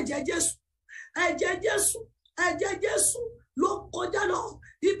pẹ̀lú ẹ̀jẹ̀ Jésù. Ẹ̀jẹ̀ Jésù. Ẹ̀jẹ̀ Jésù. Lọ kọjá lọ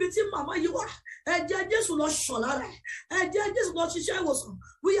ibi tí màmá yìí wà. Ẹ̀jẹ̀ Jésù lọ ṣàn lára ẹ̀. Ẹ̀jẹ̀ Jésù lọ ṣiṣẹ́ ìwòsàn.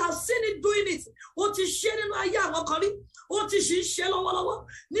 We have seen it doing it. Ó ti ṣe nínú ayé àwọn kan rí. Ó ti ṣe lọ́wọ́lọ́wọ́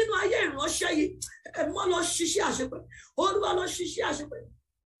nínú ayé ìránṣẹ́ yìí. Ẹ̀mọ́ lọ ṣiṣẹ́ àṣepé. Olúwa lọ ṣiṣẹ́ àṣepé.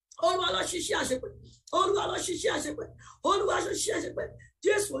 Olúwa lọ ṣiṣẹ́ àṣepé. Olúwa lọ ṣiṣẹ́ àṣepé. Olúwa lọ ṣiṣẹ́ àṣepé.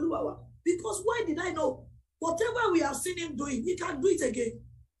 Jésù Olúwa wa. Because why did I know? Whatever we have seen him doing, he can do it again.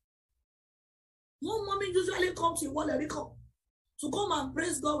 One mommy usually comes to Iwoleriko to come and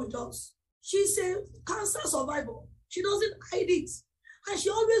praise God with us. She's a cancer survivor. She doesn't hide it. And she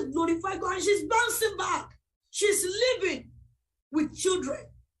always glorifies God. And she's bouncing back. She's living with children.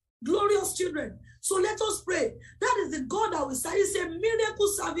 Glorious children. So let us pray. That is the God that we serve. He's a miracle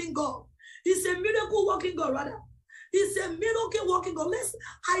serving God. He's a miracle working God, rather. It's a miracle working God.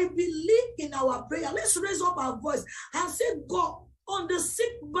 I believe in our prayer. Let's raise up our voice and say, God, on the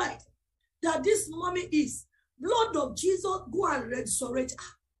sick bed that this mommy is, blood of Jesus, go and resurrect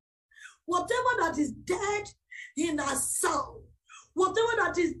her. Whatever that is dead in her cell, whatever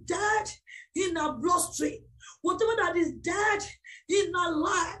that is dead in her bloodstream, whatever that is dead in her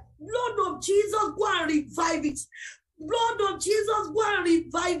life, blood of Jesus, go and revive it. Blood of Jesus, go and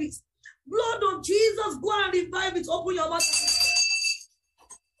revive it. Blood of Jesus, go and revive it. Open your mouth.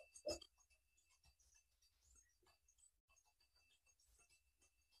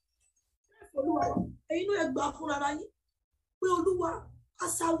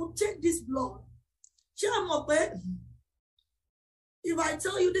 As I will take this blood, if I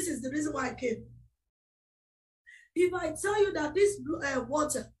tell you this is the reason why I came, if I tell you that this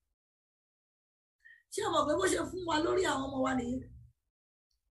water,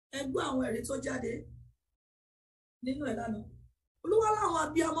 ẹgbẹ́ àwọn ẹ̀rí tó jáde nínú ẹ̀ lánàá. Olúwa láwọn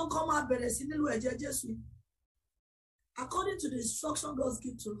abiyamọ kan máa bẹ̀rẹ̀ sí nílò ẹ̀jẹ̀ Jésù according to the instruction God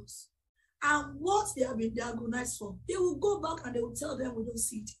gives to us and what they have been diagnosed for. They will go back and they will tell them we don't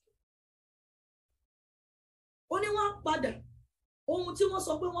see it. Ó ní wọ́n padà ohun tí wọ́n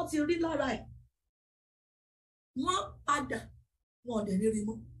sọ pé wọ́n ti rí lára ẹ̀ wọ́n padà wọn ò dẹ̀ ní rí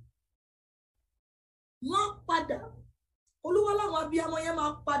mọ́. Wọ́n padà. Olúwa láwọn abiyamọ yẹn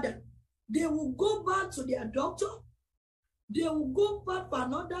máa padà. They will go back to their doctor. They will go back for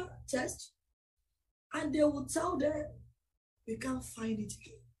another test. And they will tell them, we can't find it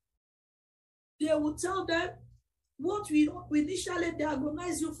again. They will tell them, what we initially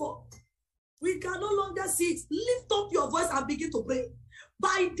diagnosed you for, we can no longer see it. Lift up your voice and begin to pray.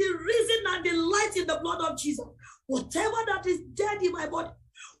 By the reason and the light in the blood of Jesus, whatever that is dead in my body,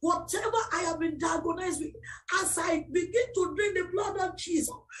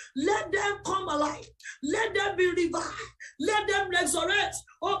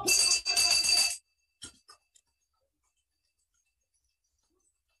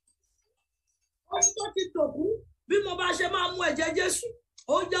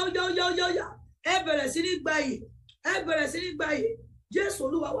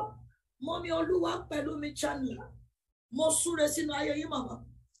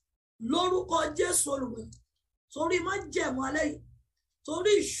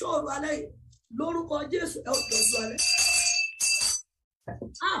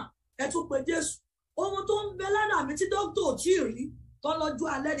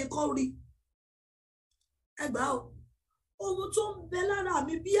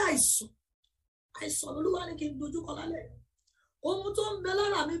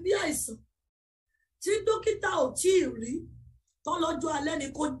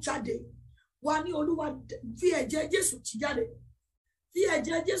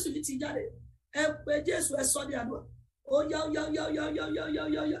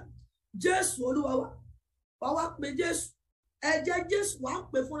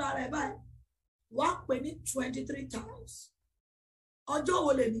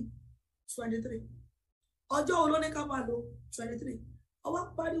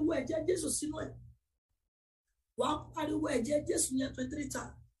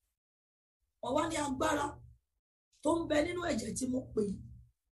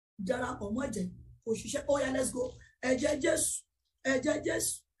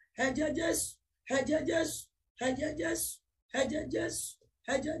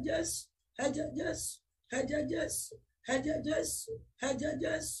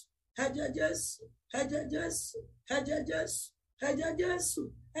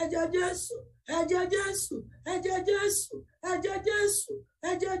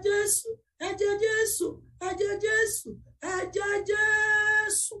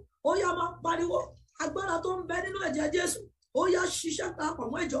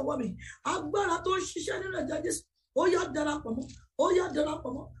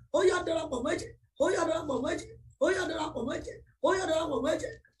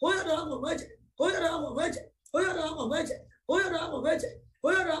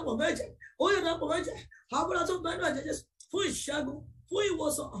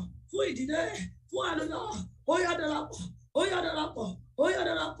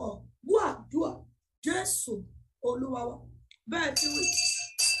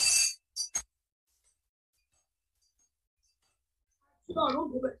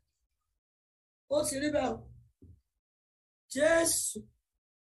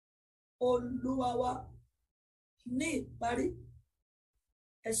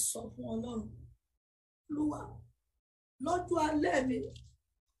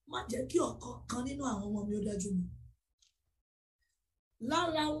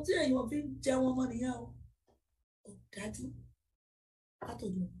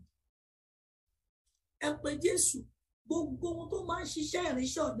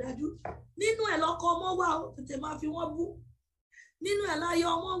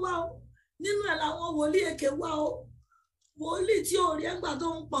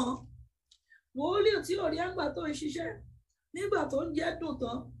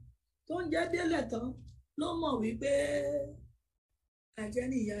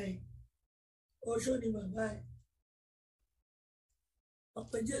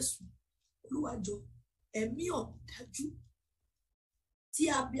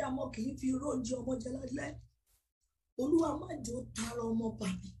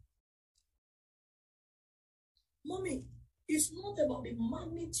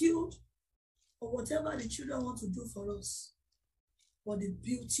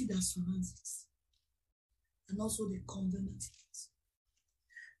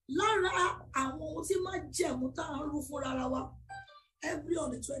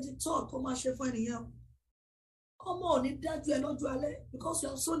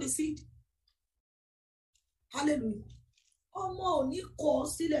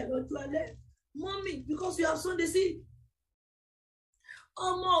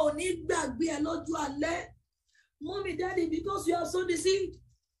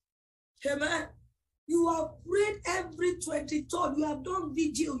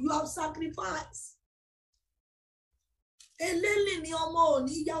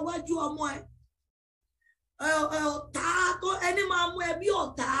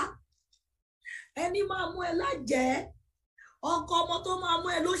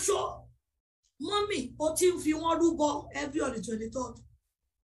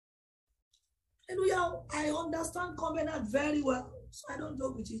 So I don't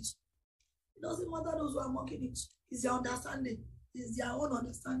joke with it. It doesn't matter those who are mocking it. It's their understanding. It's their own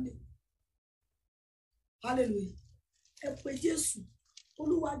understanding. Hallelujah. Ẹ pé Jésù,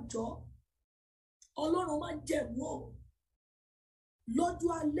 Olúwa jọ̀ọ́, Ọlọ́run má jẹ̀mú o.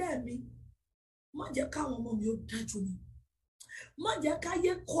 Lọ́jọ́ alẹ́ mi, má jẹ́ káwọn ọmọ mi ó dájú mi. Má jẹ́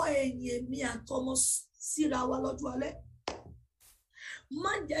káyé kọ ẹ̀yìn èmi àtọmọ síra wa lọ́jọ́ alẹ́.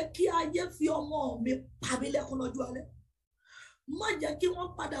 Má jẹ́ kí ayé fi ọmọ mi pa mí lẹ́kún lọ́jọ́ alẹ́. Má jẹ́ kí wọ́n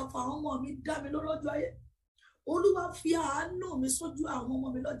padà fà àwọn ọmọ mi dá mi lọ́jọ́ ayé. Olúwa fi àánú mi sójú àwọn ọmọ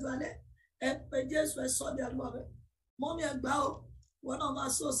mi lọ́jọ́ alẹ́. Ẹ pé Jésù, ẹ sọ bí àdúrà rẹ. Mọ́mí ẹ gbà o. Wọ́n náà máa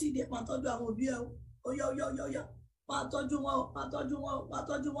sọ sí ìdí máa tọ́jú àwọn òbí ẹ o. Oya. Máa tọ́jú wọn o. Máa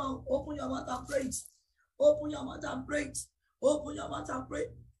tọ́jú wọn o. Open your mouth and pray it. Open your mouth and pray it. Open your mouth and pray.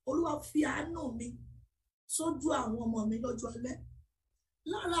 Olúwa fi àánú mi sójú àwọn ọmọ mi lọ́jọ́ alẹ́.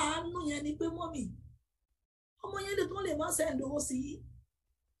 Lára àánú yẹn ni pé mọ́mí, ọmọ yẹn lè tó lè má send owó sí yìí.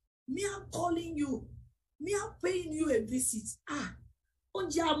 Me am calling you. Me am paying you a visit.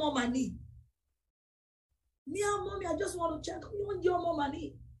 Oúnjẹ ọmọ màní. Me and mommy, I just want to check. Oúnjẹ ọmọ màní.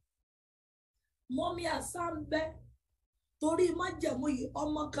 Mommy àsámbẹ́. Torí má jẹ̀mú yìí,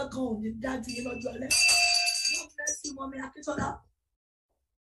 ọmọ kankan ò ní dájú yìí lọ́jọ́ alẹ́. God bless you, mommy Akíntọ́lá.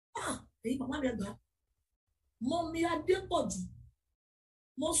 Èyí màmá mi ẹgbà. Mommy Adépọ̀jù.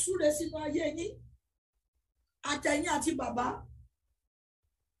 Mo súre sínú ayé yín. Àtẹ̀yìn àti bàbá.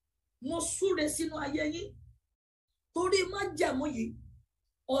 Mo súre sínú ayé yín. Torí má jẹ̀mú yìí,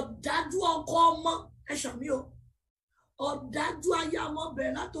 ọ̀dájú ọkọ ọmọ ẹ̀ṣọ́ mi o. Ọ̀dájú ayé ọmọ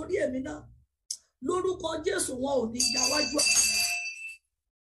bẹ̀rẹ̀ látòrí èmi náà. Lórúkọ Jésù wọn ò ní yáwájú àwọn.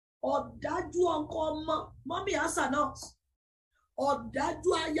 Ọ̀dájú ọkọ ọmọ mọ́mí Asanot. Ọ̀dájú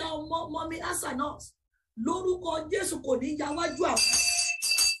ayé ọmọ mọ́mí Asanot. Lórúkọ Jésù kò ní yáwájú àwọn.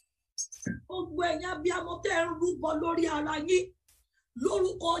 Gbogbo ẹ̀yin abiyamọ tẹ́ ń rúbọ lórí ara yín.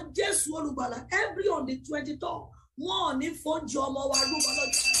 Lórúkọ Jésù olùgbàlà every on the 23rd wọn ò ní fọ́njì ọmọ wa rúbọ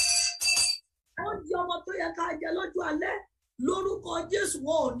lọ́jọ́. Oúnjẹ ọmọ tó yẹ ká jẹ lọ́jọ́ alẹ́ lórúkọ Jésù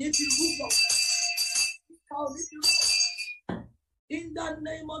wọn ò ní fi rúbọ. In the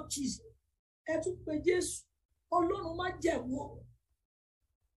name of Jesus. Ẹ tún pé Jésù, Ọlọ́run má jẹ̀mú o.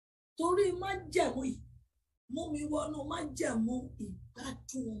 Torí má jẹ̀mú yìí, mú mi wọnú má jẹ̀mú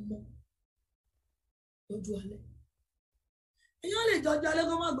ìgbádùn ọmọ lọ́jọ́ alẹ́. Èèyàn lè jọjọ́ alẹ́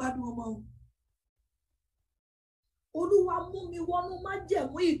kó má gbádùn ọmọ o. Olúwa mú mi wọnú má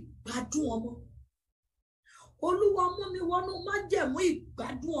jẹ̀mú ìgbádùn ọmọ. Olúwa mú mi wọnú má jẹ̀mú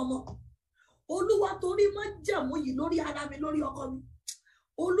ìgbádùn ọmọ. Olúwa torí má jẹ̀mú yìí lórí ara mi lórí ọkọ mi.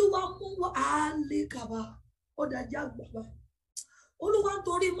 Olúwa mú wọ́n àálẹ́ kàbá ó dájú àgbàbá. Olúwa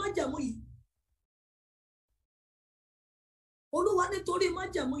torí má jẹ̀mú yìí. Olúwa nítorí má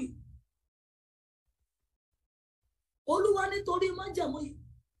jẹ̀mú yìí. Olúwa nítorí má jẹ̀mú yìí.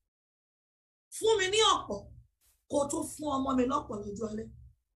 Fún mi ní ọ̀pọ̀ kó tó fún ọmọ mi lọ́pọ̀ lọ́jọ́ alẹ́.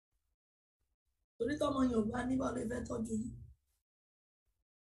 Torí tọ́mọ yẹn ò bá ní bá lè fẹ́ tọ́jú yín.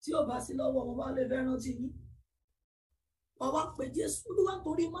 Tí ò bá sí lọ́wọ́ ọmọ bá lè fẹ́ rántí yín. Bàbá pé Jésù, Olúwa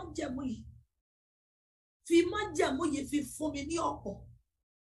torí má jẹ̀mú yìí. Fi má jẹ̀mú yìí fi fún mi ní ọ̀pọ̀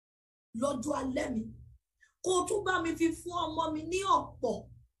lọ́jọ́ alẹ́ mi. Kó tún bá mi fi fún ọmọ mi ní ọ̀pọ̀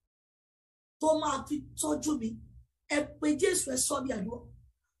tó máa fi tọ́jú mi. Ẹ pé Jésù, ẹ sọ bí àdúrà.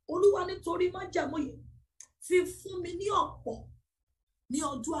 Olúwa nítorí má jẹ̀mú yìí. Fi fún mi ní ọ̀pọ̀ ní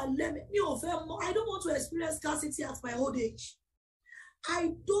ọjọ́ alẹ́ mi. Mi ò fẹ́ mọ̀. I don't want to experience scarcity at my old age. I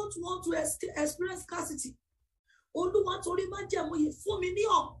don't want to experience scarcity. Olúwa torí má jẹ̀mú yìí fún mi ní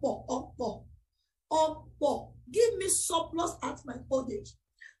ọ̀pọ̀. Give me surplus at my old age.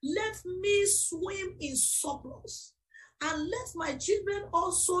 Let me swim in surplus. And let my children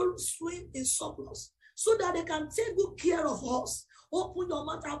also swim in surplus. So that they can take good care of us. Open your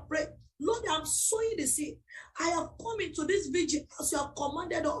mouth and pray. Lord, I'm sowing the seed. I have come into this vigil as you have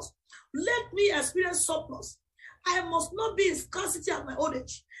commanded us. Let me experience surplus. I must not be in scarcity at my old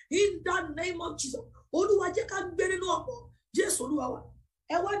age. In the name of Jesus. Olúwa jẹ́ ká gbé nínú ọ̀pọ̀. Jésù Olúwa wa.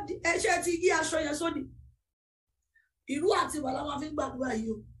 Ẹ wá ẹṣẹ́ ti yí aṣọ yẹn sódì. Ìró àti wàhálà máa fi ń gbàdúrà yìí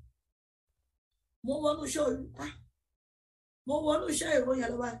o. Mo wọnú iṣẹ́ ìró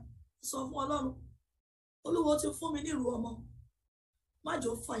yẹn lọ́wọ́ ẹ̀. Sọ fún Ọlọ́run. Olúwa ti fún mi ní ìró ọmọ. Má jọ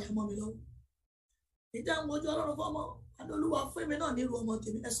fàyà mọ́ mi lọ́wọ́. Ìjà ń wojú Ọlọ́run fọ́mọ. Olúwa fún mi náà ní ìró ọmọ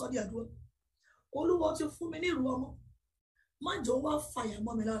tèmi. Ẹ sọ di àdúrà. Olúwa ti fún mi ní ìró ọmọ. Má jọ wá fàyà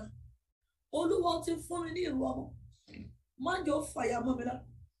mọ́ mi lára. Olúwa ti fún mi ní ìró ọmọ. Má jọ fàyà mọ́ mi lára.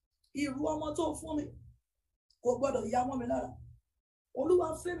 Ìró ọmọ tó fún mi kò gbọ́dọ̀ yà mọ́ mi lára. Olúwa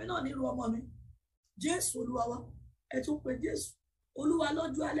fún mi náà ní ìró ọmọ mi. Jésù Olúwa wa. Ẹ tún pé Jésù. Olúwa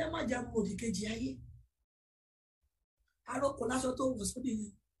lọ́jọ́ alẹ́ má jẹ́ mú òdì kejì ayé. Àròkọ láṣọ tó wọ̀ sódì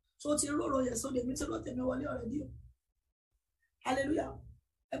yẹn tó ti róró yẹn sódì mi tí ló tẹ̀mí wọlé ọ̀rẹ́ díẹ̀. Hallelujah.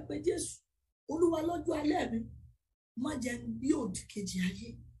 Ẹ pé Jésù Olúwa lọ́jọ́ alẹ́ mi má jẹ́ ń bí òdì kejì ayé.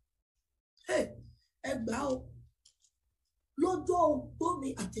 Ẹ gbà ó lọ́jọ́ ogbó mi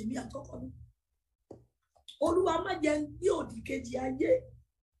àtẹ̀mí àtọkọ mi. Olúwa má jẹ́ ń bí òdì kejì ayé.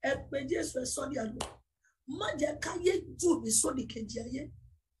 Ẹ pé Jésù ẹ sọ ní àlọ́. Má jẹ́ káyé jù mí sódì kejì ayé.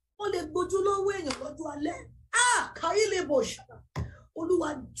 Wọ́n lè gbójú lọ́wọ́ èèyàn lọ́jọ́ alẹ́. Káyé lè bọ̀ ṣàlà. Olúwa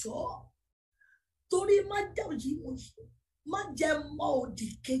jọ̀ọ́ torí má jẹ́ yìí mo ṣe. Má jẹ́ mọ òdì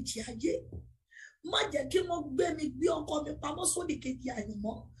kejì ayé. Má jẹ́ kí wọ́n gbé mi gbé ọkọ mi pamọ́ sódì kejì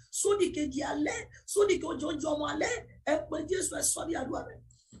àyànmọ́, sódì kejì alẹ́, sódì kejì ojú ọmọ alẹ́. Ẹ pé Jésù ẹ sọ ní àdúrà rẹ̀.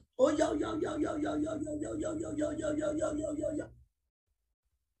 Ó yá ó yá ó yá ó yá ó yá ó yá ó yá ó yá ó yá ó yá ó yá ó yá ó yá ó yá ó yá.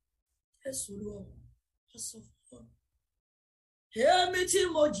 Ẹ sọ lọ, ẹ sọ fún ọ. Èmi tí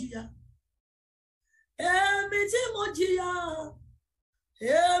mo jìyà, èmi tí mo jìyà,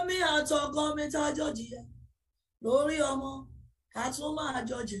 èmi àtọkọ mi tájọ jìyà lórí ọmọ, a tún máa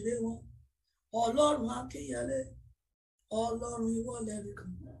jọ jèrè wọn. Ọlọ́run Akínyẹlé, Ọlọ́run ìwọlẹ̀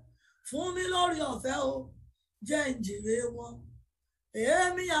kan fún mi lórí ọ̀fẹ́ o, jẹ́ ń jèrè wọn.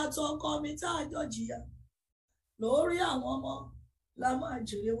 Èmi àtọkọ mi tájọ jìyà lórí àwọn ọmọ la máa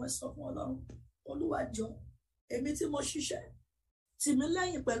jèrè wọn. Sọ fún Ọlọ́run, Olúwa jọ̀ọ́ èmi tí mo ṣiṣẹ́ tì mí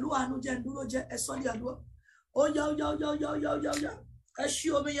lẹ́yìn pẹ̀lú àánú, jẹ́ ń dúró jẹ́. Ẹ sọ ní àdúrà. Ó yá ó yá ó yá ó yá ó yá ó yá ó yá. Ẹ ṣí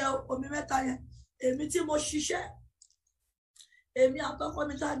omi yẹn, omi mẹ́ta yẹn. Èmi tí mo ṣiṣẹ́, èmi àtọkọ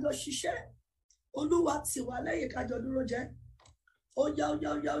mi tájọ ṣiṣẹ́, Olúwa tì wá lẹ́yìn kájọ dúró jẹ́. Ó yá ó yá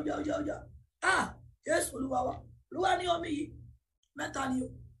ó yá ó yá ó yá ó yá. Jésù Olúwa wa. Olúwa ní omi yìí mẹ́ta ni o.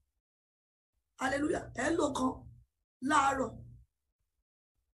 Hallelujah. Ẹ lò kan láàárọ̀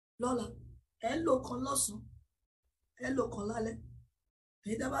lọ́la, ẹ lò kan lọ́sàn-án, ẹ lò kan lálẹ́.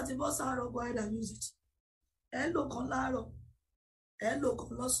 Èyí tẹ́ bá ti bọ́ sáàárọ̀, go ahead and use it. Ẹ lò kan láàárọ̀, ẹ lò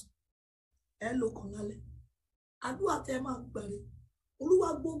kan lọ́sàn-án, ẹ lò kan lálẹ́. Àdúrà tẹ́ máa gbàrẹ́. Olúwa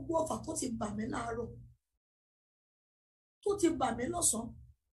gbogbo ọfà tó ti bà mí láàárọ̀, tó ti bà mí lọ́sàn-án,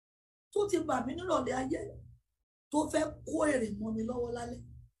 tó ti bà mí nírọ̀lẹ́ ayé, tó fẹ́ kó èrè mọ́ mi lọ́wọ́ lálẹ́.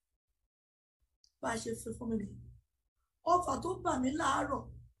 Bá a ṣe fẹ́ fún mi nìyí. Ọfà tó bà mí láàárọ̀,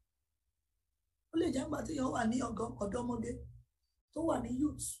 ó lè jẹ́ nígbà tí èèyàn wà ní ọ̀dọ́mọdé, tó wà ní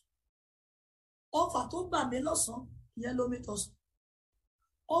youth. Ọfà tó bà mí lọ́sàn-án, ìyẹn lómi tọ̀sán.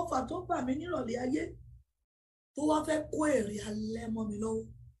 Ọfà tó bà mí nírọ̀lẹ́ ayé, tó wá fẹ́ kó èrè alẹ́ mọ́ mi lọ́wọ́.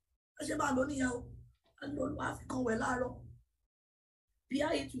 Ẹ ṣe máa lò níyàwó, ẹ lò máa fi kan wẹ̀ láàárọ̀.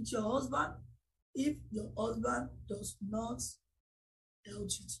 Bear it with your husband if your husband does not help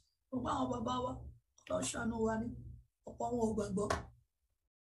you. Gbogbo àwọn bàbá wa lọ ṣàánú wa ní ọ̀pọ̀ wọn ò gbàgbọ́.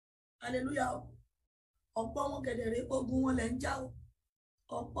 Hallelujah. Ọ̀pọ̀ wọn kẹ̀dẹ̀rẹ́ ogun wọn lẹ̀ ń já o.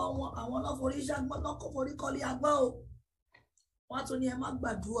 Ọ̀pọ̀ wọn àwọn lọ́forí ṣàgbọ́n lọ́kọ̀ forí kọ́lé agbọ́n o. Wọ́n á tún ní ẹ má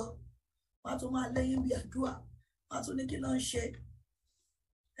gbàdúrà. Wọ́n á tún máa lẹ́yìn bí àdúrà. Wọ́n á tún ní kí ló ń ṣe.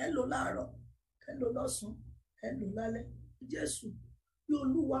 Ẹ lò láàárọ̀, ẹ lò lọ́sàn-án, ẹ lò lálẹ́. Jésù bí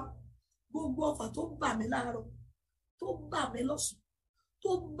Olúwa gbogbo ọfà tó bà mí láàárọ̀, tó bà mí lọ́sàn-án, tó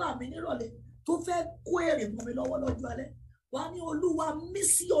bà mí nírọ̀lẹ́, tó fẹ́ kó èrè mọ́ mi lọ́wọ́ lọ́jọ́ alẹ́. Wá ní Olúwa mí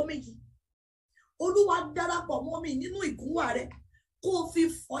sí omi yìí. Olúwa darapọ̀ mọ́ mi nínú ìgúnwà rẹ̀ kó o fi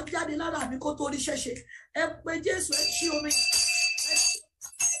fọ́ jáde lára mi kó tó rí ṣẹ́ṣe. Ẹ pé Jésù ẹ ṣí omi.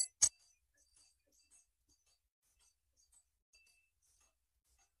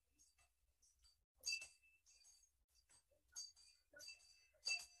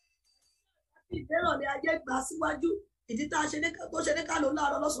 Ìbéèrè ayé gbà síwájú. Ìdí tá a ṣe ní ká ló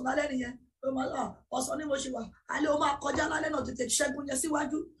láàárọ̀ lọ́sùn lálẹ́ nìyẹn. Ọ̀sán ni mo ṣe wà. Alẹ́ o máa kọjá lálẹ́ náà tètè ṣẹ́gun yẹn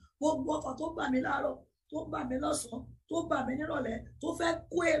síwájú. Gbogbo ọfà tó bà mí láàárọ̀, tó bà mí lọ́sàn-án, tó bà mí nírọ̀lẹ́, tó fẹ́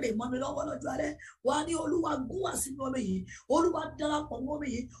kó èrè mọ́ mi lọ́wọ́ lọ́jọ́ alẹ́. Wà ní Olúwa gún wá sínú omi yìí. Olúwa darapọ̀ mọ́ omi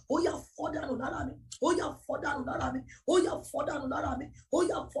yìí. Ó yá fọ́ dànù lára mi. Ó yá fọ́ dànù lára mi. Ó yá fọ́ dànù lára mi. Ó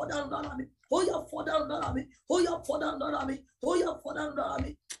yá fọ́ dànù lára mi. Ó yá fọ́ dànù lára mi. Ó yá fọ́ dànù lára mi. Ó yá fọ́ dànù lára mi.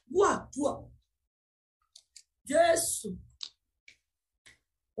 Gbàdúrà. Jésù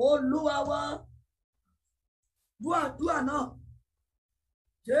Olúwa wa. Gbàdúrà náà.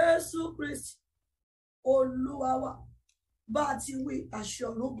 Jésù Kristi Olúwa wa. Bá a ti wí àṣẹ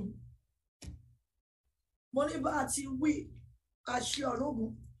ọ̀rọ̀gùn. Mo ní bá a ti wí àṣẹ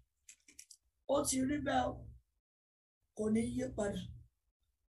ọ̀rọ̀gùn. Ó ti rí bẹ́ẹ̀ kò ní yí padà.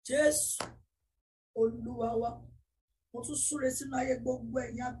 Jésù Olúwa wa. Mo tún súre sínú ayé gbogbo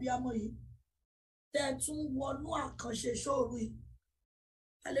ẹ̀yin abiyamọ yìí. Tẹ́ tún wọnú àkànṣe ìṣòro yìí.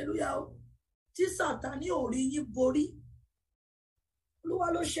 Hallelujah o. Tí Sátánì ò rí yín borí. Olúwa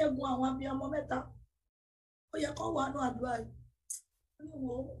ló ṣẹ́gun àwọn abiyamọ mẹ́ta. Ó yẹ kó wà nú àdúrà yìí. Ó ní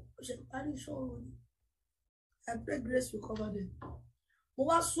wo ó ṣe parí ìṣòro ni. I pray grace will cover them. Mo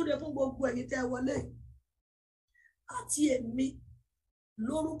wá súre fún gbogbo ẹ̀yin tẹ́ wọlé àti èmi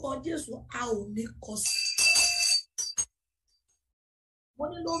lórúkọ Jésù a ò ní kọsí. Mo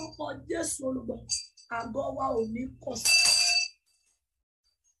ní lórúkọ Jésù olùgbà àgọ́ wa ò ní kọsí.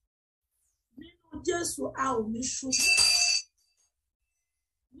 Nínú Jésù a ò ní ṣubú.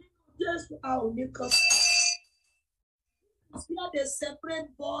 Nínú Jésù a ò ní kọsí. Here they separate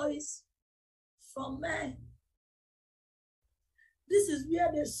boys from men. This is where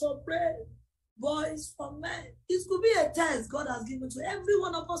they separate boys from men. It could be a test God has given to every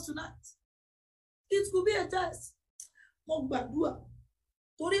one of us tonight. It could be a test. Mo gbàdúrà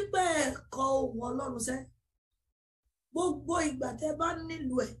torí pé ẹ̀kọ́ ohùn Ọlọ́run sẹ́. Gbogbo ìgbà tẹ́ bá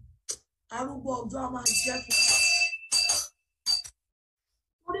nílò ẹ̀, arúgbó ọjọ́ a máa jẹ́ fún un.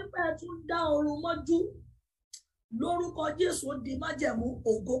 Torí pé ẹ tún dá oorun mọ́jú lórúkọ Jésù ó di májẹ̀mú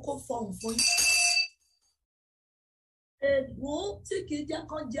ògo kó fọhùn fún yín. Ègún tí kì í jẹ́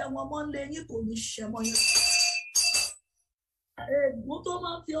kán jẹ wọn mọ́ lé yín kò ní ṣẹ mọ́ yín. Ègún tó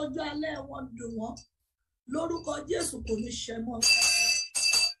máa ń fi ọjọ́ alẹ́ wọn dùn wọ́n lórúkọ Jésù kò ní ṣẹ mọ́.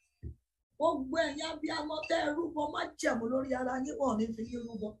 Gbogbo ẹ̀yin abiyamọ tẹ́ ẹ rúbọ má jẹ̀mú lórí ara yín wọ́n ní fi yín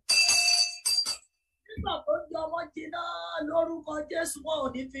rúbọ. Nígbà tó jẹ ọmọ jiná lórúkọ Jésù wọn ò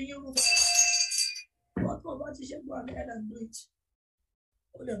ní fi yín rúbọ. Wọ́n tó bá ti ṣe gbọ́ àmì ẹ̀dá ń dùn ìtì.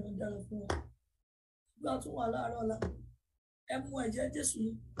 Ó lè mọ dára fún wọn. Nígbà tó wà láàárọ̀ ọ̀la. Ẹ mú ẹ̀jẹ̀ Jésù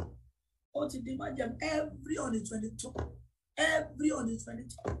yìí. Ó ti di májẹ̀mú every on the 22. Every on the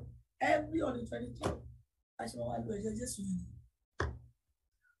 22. Every on the 22. A ṣe máa wá lo ẹ̀jẹ̀ Jésù yìí.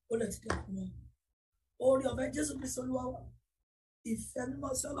 Ó lè ti dẹ̀ fún wọn. Oore ọ̀fẹ́ Jésù Kristi Olúwa wa. Ìfẹ́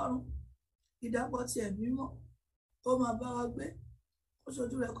mímọ́ sí Ọlọ́run. Ìdàpọ̀ ti ẹ̀mí mímọ́. Ó máa bá wa gbé. Ó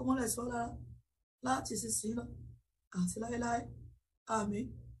ṣojú rẹ̀ kó mọ́lẹ̀ sí ọ lára. Láti ìsinsìnyí lọ. Àti láéláé. Àmín.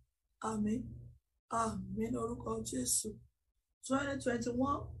 Àmín. Àmín lórúkọ Jésù.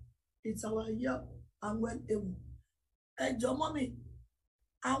 2021, it's our year and well able. Ẹ jọ̀ọ́ mọ́mì,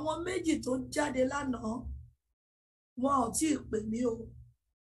 àwọn méjì tó jáde lánàá, wọn ò tí ì pè mí o.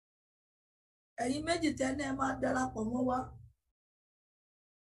 Ẹ̀yin méjì tẹ́ni ẹ máa darapọ̀ mọ́ wa.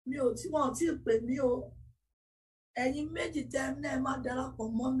 Wọn ò tí ì pè mí o. Ẹ̀yin méjì tẹ́ni ẹ máa darapọ̀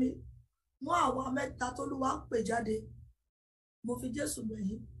mọ́ mi. Mọ́ àwa mẹ́ta t'Olúwa pè jáde. Mo fi Jésù bẹ̀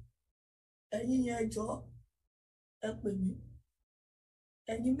yín. Ẹ̀yin yẹn ẹ jọ̀ọ́, ẹ pè mí.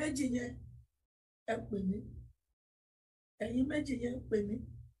 Ẹ̀yin méjì yẹn ẹ pè mí. Ẹ̀yin méjì yẹn pè mí.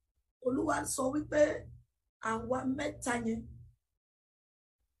 Olúwa sọ wípé àwa mẹ́ta yẹn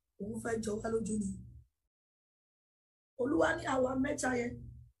òun fẹ́ jọ wá lójú ni. Olúwa ní àwa mẹ́ta yẹn.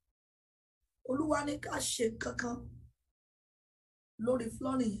 Olúwa ní ká ṣe kankan lórí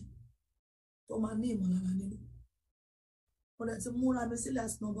flooring yẹn tó máa ní ìmọ̀lára nínú. Mo dẹ̀ ti múra mi sílẹ̀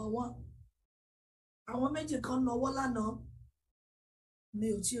as number 1. Àwọn méjì kan náwó lánàá mi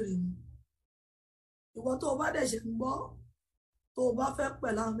ò tí rí mu. Ìwọ tó o bá dẹ̀ ṣe ń gbọ́ tó o bá fẹ́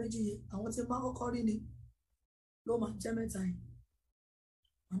pẹ̀ láwọn méjì yìí àwọn tí máa kọ́kọ́ rí ni ló máa jẹ́ mẹ́ta yìí.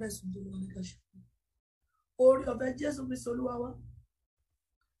 Wọ́n dẹ̀ sùn tó lọ́wọ́ ní ká ṣe. Oore ọ̀fẹ́ Jésù Kristi Olúwa wa.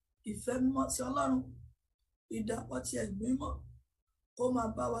 Ìfẹ́ mímọ́ ti Ọlọ́run. Ìdàpọ̀ ti ẹ̀mí mímọ́. Kó máa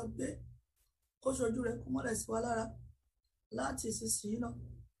bá wa gbé. Kó ṣojú rẹ̀ kó mọ́lẹ̀ sí wa lára. Láti ìsinsìnyí náà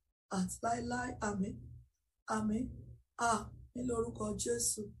àti láéláé. Àmín. Àmín. Ní lórúkọ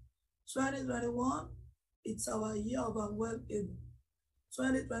Jésù. 2021, it's our year of I'm well able.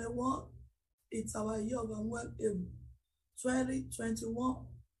 2021, it's our year of I'm well able. 2021,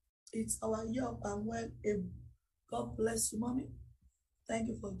 it's our year of I'm well able. God bless you, mommy. Thank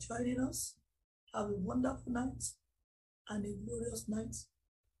you for joining us. Have a wonderful night and a glorious night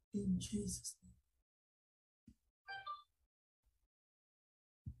in Jesus' name.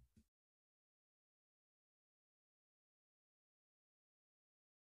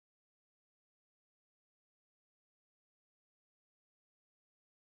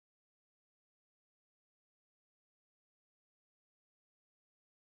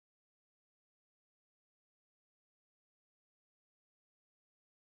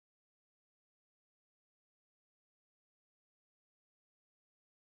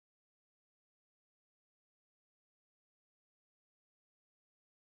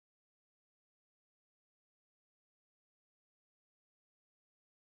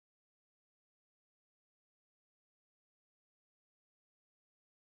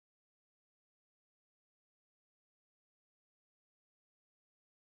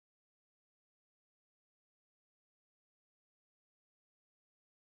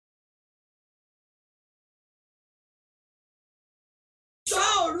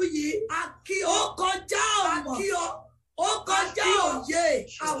 Òru yìí ó kọjá ọmọ ó kọjá òye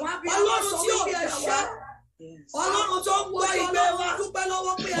Ọlọ́run tí ò lè ṣe Ọlọ́run tó ń gbọ́ ìgbé wa dúpẹ́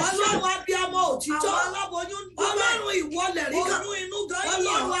lọ́wọ́ pé Ọlọ́run abiyamọ òtítọ́ aláboyún Ọlọ́run ìwọlẹ̀ rí kan oyún inú gan yìí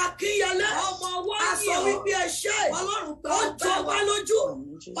Ọlọ́run akínyẹlé ọmọ ọwọ́ yìí aṣọ wípé ẹ ṣe Ọlọ́run gbọ́ ọpẹ́ wa lójú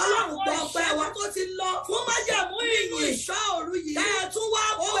Ọlọ́run gbọ́ ọpẹ́ wa tó ti lọ fún májẹ̀mú ìyìn ìṣọ́ òru yìí ẹ̀ tún wá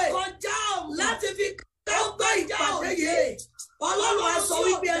pè kọjá láti fi gbọ́ ìpàdé yìí Ọlọ́run aṣọ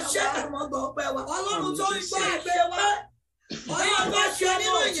wípé ẹ ṣe ẹ̀rọ gbọ́ ọpẹ́ wa Ọlọ́run tó ń gbọ́ ìgbé wa Ọlọ́run bá ṣe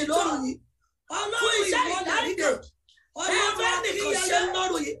nínú ìyìn lóru yìí Ọlọ́run iṣẹ́ ìdáríde Ọlọ́run nìkan ṣe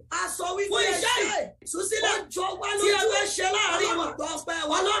lọ́rùn yìí aṣọ wípé iṣẹ́ ìtúsílẹ̀ jọ wá lójú tí ẹ fẹ́ ṣe láàrin wọn gbọ́ ọpẹ́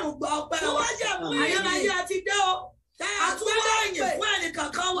wa Ọlọ́run gbọ́ ọpẹ́ wa ayérayé àti dé o àtúwá ìyìn fún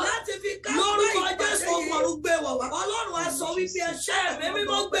ẹnìkankan wa láti fi ká lórúkọ Jésù ọmọrún gbé wọ̀ wá Ọlọ́run aṣọ wípé iṣẹ́ ẹ̀mí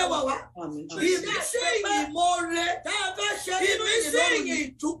mímọ́ gbé wọ̀ wá ìmísí ìyìn mọ́re tẹ́ ẹ fẹ́ ṣe nínú ìmísí ìyìn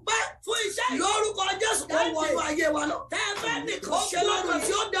ìdúpẹ́ fún iṣẹ́ lórúkọ Jésù kó wọnú ayé wa lọ tẹ́ ẹ fẹ́ nìkan ṣe lọ́rùn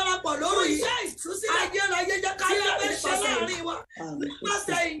tí ó darapọ̀ lórí iṣẹ́ ìtúsílẹ̀ ayérayé jẹ́ ká yẹ fẹ́ ṣe láàrin wa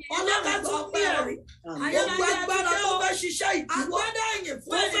nípasẹ̀ ìyìn Ọlọ́run tó ń bí ẹ̀rí gbogbo agbára tó fẹ́ ṣiṣẹ́ ìdúró agbádá ìyìn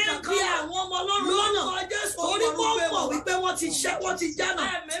fún ẹnìkankan àwọn ọmọ Ọlọ́run lọ́nà Jésù orí mọ̀ wípé wọ́n ti ṣẹ́ wọ́n ti jánà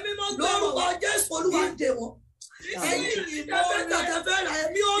lórúkọ Jésù Olúwa dè wọ́n ẹ̀yìn ìmọ̀ tẹ̀tẹ̀fẹ́ rà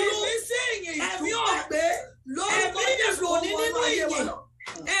ẹ̀mí olú ẹ̀mí ọ̀gbẹ́ lórúkọ Jésù òní nínú ìyìn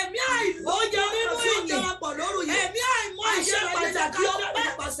ẹ̀mí àìlóye nínú ìyìn ẹ̀mí àìmọ̀ iṣẹ́ pàtàkì ọpẹ́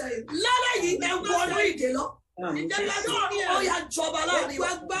lálẹ́ yìí ẹ̀ wọnú ìdè lọ ìjọba náà ó yá jọba láàrin wa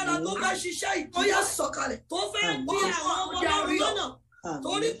agbára tó fẹ́ ṣiṣẹ́ ìtọ́yà sọ̀kalẹ̀ tó fẹ́ di àwọn ọmọ Ọlọ́run lọ́nà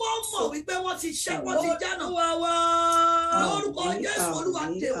torí wọ́n mọ̀ wípé wọ́n ti ṣẹ́ wọ́n ti jánà lórúkọ Jésù Olúwa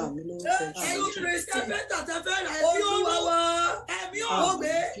dè wọ́n ẹ̀yin kìrìsìtẹ́fẹ́ tàtẹ́fẹ́ rà ẹ̀mí olúwa ẹ̀mí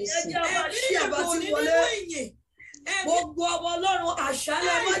ọ̀gbẹ́ ẹ̀mí ìbò nínú ìyìn gbogbo ọmọ Ọlọ́run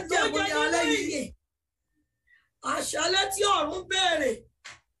àṣálẹ́ má jẹ̀mú ní alẹ́ yìí àṣálẹ́ tí ọ̀run béèrè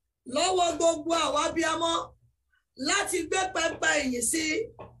lọ́wọ́ gbogbo àwa abiyamọ láti gbé pẹpẹ ìyìn sí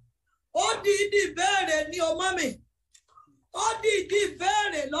ó dìídì béèrè ní ọmọ mi ó dìídì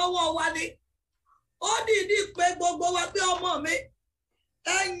béèrè lọ́wọ́ wa ni ó dìídì pé gbogbo wa pé ọmọ mi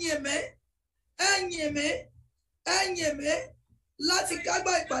ẹ̀yìn mi ẹ̀yìn mi ẹ̀yìn mi láti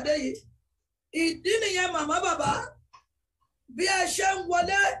kágbá ìpàdé yìí ìdí nìyẹn màmá bàbá bí ẹ ṣe ń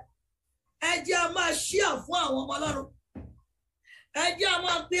wọlé ẹ jẹ́ a máa ṣíà fún àwọn ọmọ Ọlọ́run ẹ jẹ́ a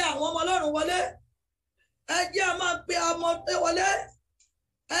máa pe àwọn ọmọ Ọlọ́run wọlé ẹ jẹ́ a máa pe ọmọdé wọlé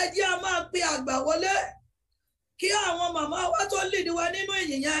ẹ jẹ́ a máa pe àgbà wọlé kí àwọn màmá wa tó lead wa nínú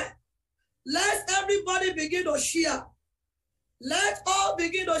ìyìn yẹn let everybody begin to share let all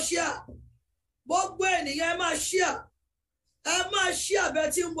begin to share gbogbo ènìyàn ẹ máa share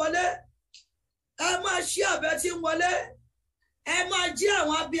bẹ́ẹ̀ tí ń wọlé ẹ máa share bẹ́ẹ̀ tí ń wọlé ẹ máa jí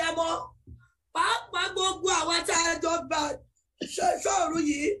àwọn abiyamọ pàápàá gbogbo àwọn tá a jọ gbà ṣọ́ọ̀rù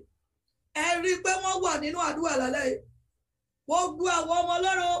yìí ẹ rí i pé wọ́n wà nínú àdúrà lálẹ́ yìí gbogbo àwọn ọmọ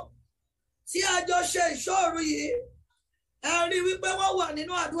Ọlọ́run tí a jọ ṣe ìṣọ́ọ̀rù yìí ẹ rí i wípé wọ́n wà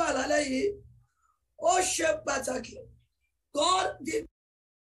nínú àdúrà lálẹ́ yìí ó ṣe pàtàkì God did.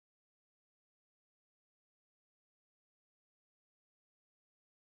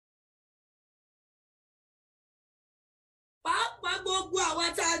 pàápàá gbogbo àwọn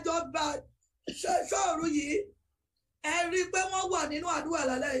tá a jọ gbà ṣọ́ọ̀rù yìí ẹ rí i pé wọ́n wà nínú àdúrà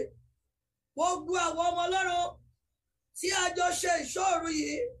lálẹ́ yìí gbogbo àwọn ọmọ Ọlọ́run tí a jọ ṣe ìṣọ́ọ̀rù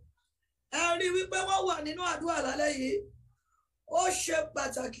yìí ẹ rí i wípé wọ́n wà nínú àdúrà lálẹ́ yìí ó ṣe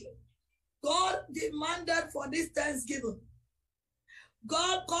pàtàkì God demanded for this thanksgiving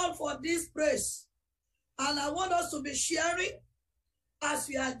God called for this praise and I want us to be sharing as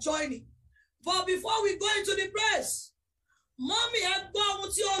we are joining but before we go into the praise mọ́mí ẹ gbọ́ ohun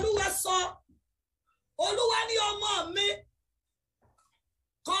tí Olúwa sọ Olúwa ní ọmọ mi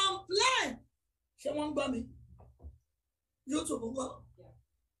complain ṣé wọ́n ń gbọ́ mi YouTube ń gbọ́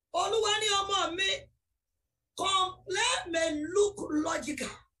Olúwa ní ọmọ mi complain may look logical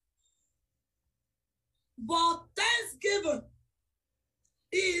but thanksgiving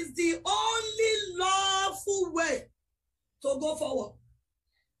is the only lawful way to go forward.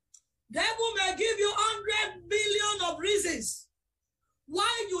 Devil may give you 100 billion of reasons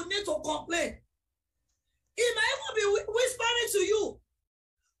why you need to complain. He may even be whispering to you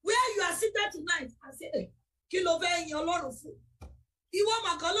where you are seated tonight and say, hey, kí ló fẹ́ yin Ọlọ́run fún? Ìwọ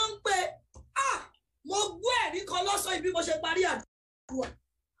màkàn ló ń pè mo gbọ́ ẹ̀rí kan lọ́sàn ibi mo ṣe parí àdúrà.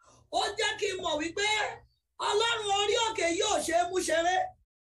 Ó jẹ́ kí n mọ̀ wípé Ọlọ́run orí òkè yóò ṣe é mú ṣeré.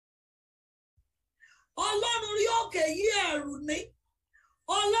 Ọlọ́run orí òkè yí ẹ̀rù ní.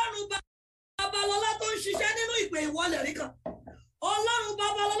 Ọlọ́run Babalọ́lá tó ń ṣiṣẹ́ nínú ìpè ìwọlẹ̀ rí kan. Ọlọ́run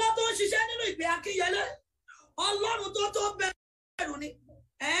Babalọ́lá tó ń ṣiṣẹ́ nínú ìpè Akínyẹlé. Ọlọ́run tó bẹ̀rù ni.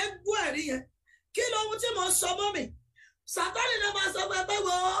 Ẹ gbọ́ ẹ̀rí yẹn. kí lóhun tí mo sọ mọ́ mi Sátánì ló máa sọ pé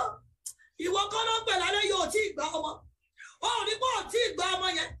wo ìwọ kọ́ ló ń pè lálẹ́ yóò tí ì gbá ọmọ ó rí pé ò tí ì gbá ọmọ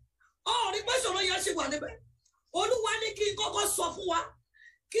yẹn ó rí pé ìṣòro yẹn ṣì wà níbẹ̀ Olúwa ní kí n kọ́kọ́ sọ fún wa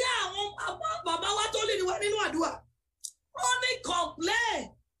kí àwọn bàbá wa tó lè wá nínú àdúrà ó ní complain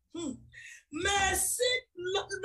mercy